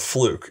 2 from a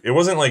fluke. It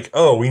wasn't like,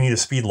 oh, we need a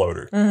speed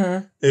loader.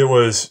 It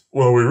was,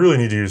 well, we really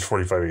need to use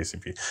 45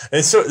 ACP.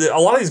 And so a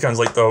lot of these guns,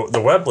 like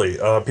the Webley,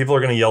 people are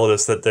going to yell at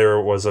us that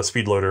there was a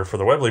speed loader for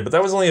the Webley, but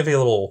that was only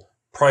available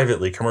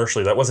privately,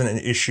 commercially. That wasn't an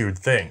issued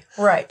thing.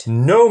 Right.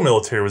 No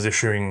military was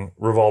issuing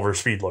revolver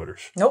speed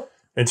loaders. Nope.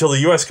 Until the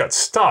U.S. got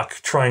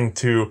stuck trying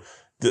to,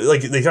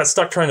 they got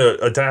stuck trying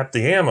to adapt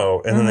the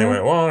ammo, and then they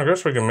went, well, I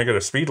guess we can make it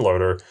a speed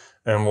loader.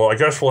 And, well, I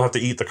guess we'll have to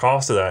eat the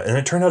cost of that. And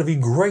it turned out to be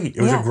great.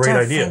 It was a great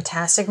idea.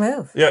 Fantastic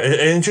move. Yeah,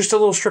 and just a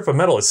little strip of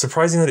metal. It's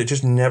surprising that it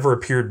just never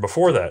appeared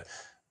before that.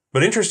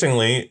 But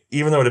interestingly,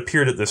 even though it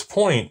appeared at this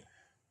point,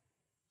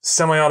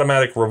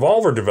 semi-automatic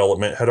revolver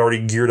development had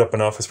already geared up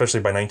enough,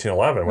 especially by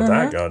 1911 with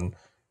that gun,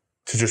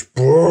 to just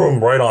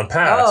boom, right on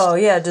past. Oh,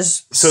 yeah,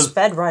 just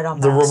sped right on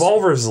past. The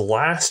revolver's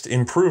last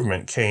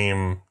improvement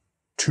came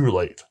too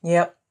late.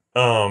 Yep.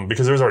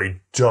 Because it was already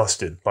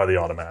dusted by the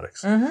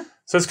automatics.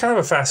 So it's kind of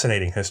a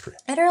fascinating history.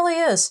 It really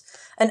is.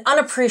 An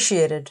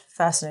unappreciated,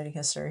 fascinating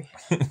history.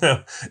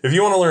 Now, if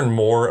you want to learn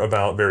more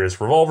about various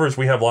revolvers,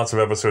 we have lots of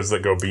episodes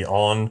that go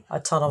beyond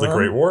a ton of the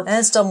Great War.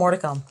 And still more to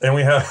come. And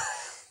we have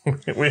a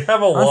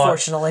lot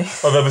Unfortunately.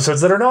 of episodes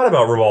that are not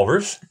about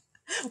revolvers.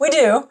 We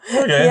do.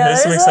 Okay,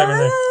 there's some excitement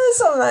there.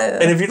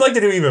 And if you'd like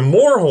to do even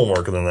more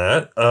homework than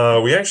that,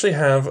 we actually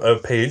have a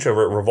page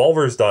over at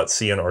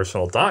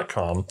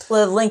revolvers.C&Rsenal.com.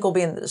 The link will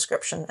be in the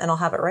description, and I'll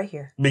have it right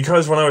here.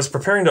 Because when I was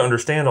preparing to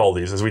understand all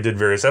these, as we did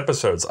various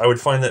episodes, I would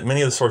find that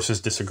many of the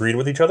sources disagreed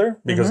with each other,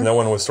 because no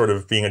one was sort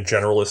of being a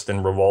generalist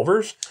in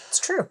revolvers. It's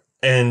true.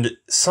 And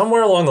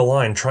somewhere along the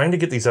line, trying to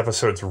get these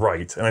episodes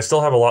right, and I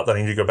still have a lot that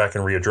I need to go back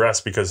and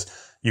readdress, because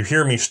you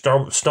hear me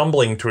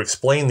stumbling to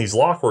explain these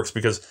lockworks,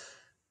 because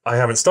I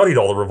haven't studied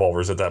all the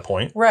revolvers at that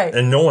point. Right.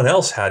 And no one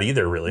else had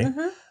either, really.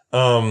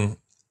 I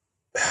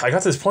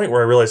got to this point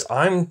where I realized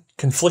I'm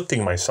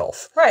conflicting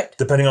myself. Right.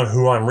 Depending on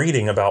who I'm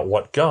reading about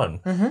what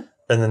gun. And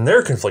then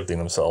they're conflicting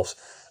themselves.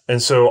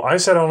 And so I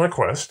set out on a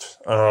quest,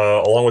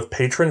 along with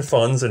patron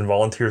funds and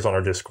volunteers on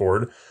our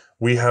Discord.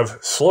 We have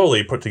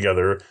slowly put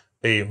together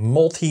a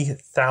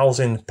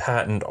multi-thousand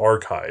patent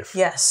archive.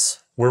 Yes.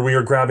 Where we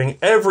are grabbing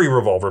every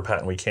revolver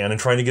patent we can and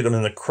trying to get them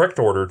in the correct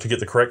order to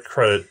get the correct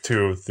credit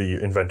to the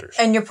inventors.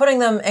 And you're putting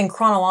them in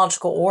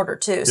chronological order,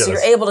 too. So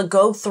you're able to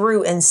go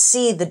through and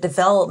see the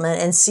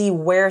development and see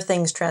where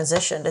things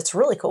transitioned. It's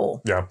really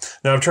cool. Yeah.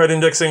 Now, I've tried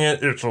indexing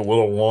it. It's a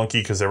little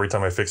wonky because every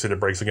time I fix it, it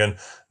breaks again.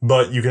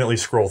 But you can at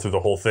least scroll through the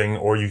whole thing,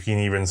 or you can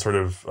even sort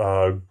of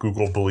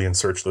Google Boolean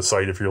search the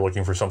site if you're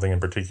looking for something in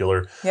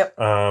particular. Yep.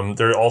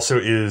 There also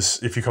is,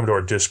 if you come to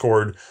our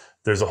Discord,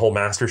 there's a whole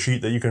master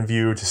sheet that you can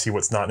view to see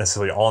what's not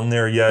necessarily on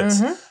there yet.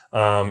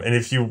 And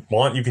if you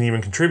want, you can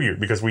even contribute,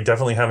 because we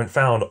definitely haven't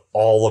found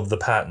all of the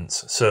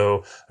patents.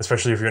 So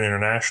especially if you're an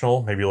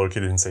international, maybe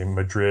located in, say,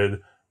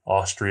 Madrid,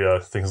 Austria,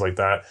 things like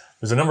that.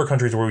 There's a number of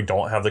countries where we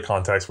don't have the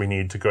contacts we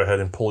need to go ahead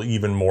and pull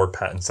even more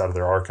patents out of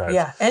their archive.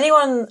 Yeah,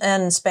 anyone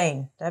in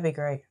Spain, that'd be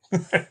great.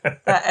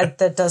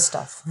 that does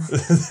stuff.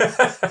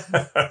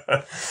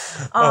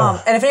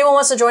 And if anyone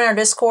wants to join our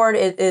Discord,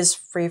 it is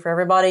free for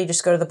everybody.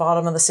 Just go to the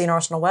bottom of the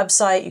C&Rsenal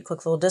website, you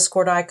click the little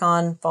Discord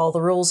icon, follow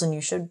the rules, and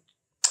you should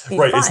be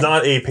fine. It's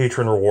not a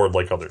patron reward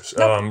like others.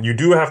 Nope. You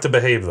do have to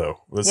behave,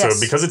 though. So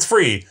because it's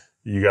free,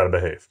 you got to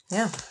behave.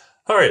 Yeah.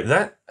 All right,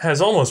 that has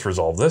almost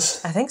resolved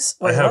this. I think so.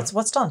 Wait,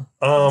 what's done?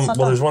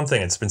 There's one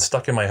thing. It's been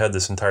stuck in my head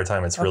this entire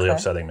time. It's really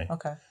upsetting me.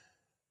 Okay.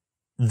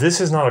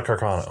 This is not a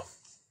Carcano.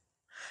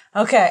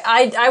 Okay,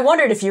 I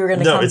wondered if you were going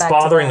to come back to that. No,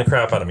 it's bothering the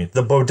crap out of me.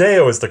 The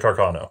Bodeo is the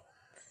Carcano.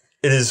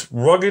 It is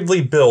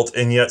ruggedly built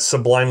and yet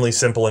sublimely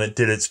simple, and it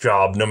did its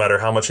job no matter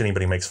how much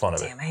anybody makes fun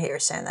of it. Damn, I hate you're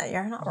saying that.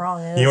 You're not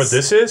wrong. You know what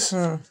this is?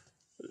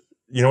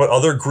 You know what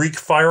other Greek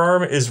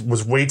firearm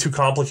was way too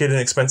complicated and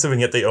expensive,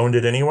 and yet they owned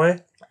it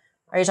anyway?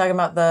 Are you talking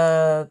about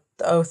the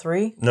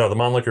 03? No, the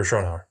Mannlicher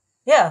Schonauer.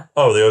 Yeah.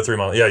 Oh, the 03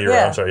 Mannlicher. Yeah, you're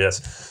right. I'm sorry.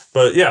 Yes,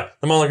 but yeah,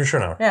 the Mannlicher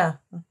Schonauer. Yeah.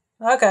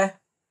 Okay.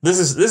 This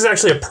is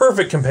actually a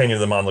perfect companion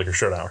to the Mannlicher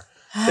Schonauer.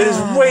 It is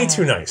way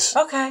too nice.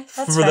 Okay,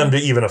 that's for fair. them to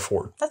even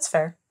afford. That's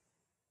fair.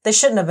 They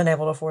shouldn't have been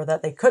able to afford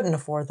that. They couldn't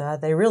afford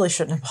that. They really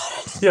shouldn't have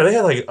bought it. Yeah, they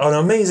had like an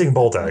amazing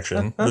bolt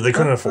action that they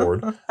couldn't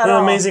afford, and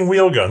an amazing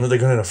wheel gun that they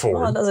couldn't afford.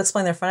 Well, it does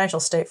explain their financial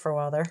state for a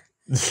while there.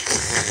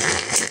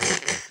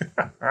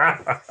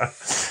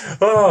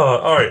 Oh,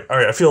 all right.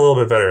 I feel a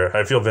little bit better.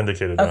 I feel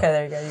vindicated now. Okay,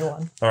 there you go. You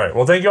won. All right.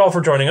 Well, thank you all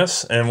for joining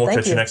us, and we'll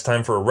catch you you next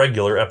time for a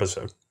regular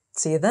episode.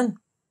 See you then.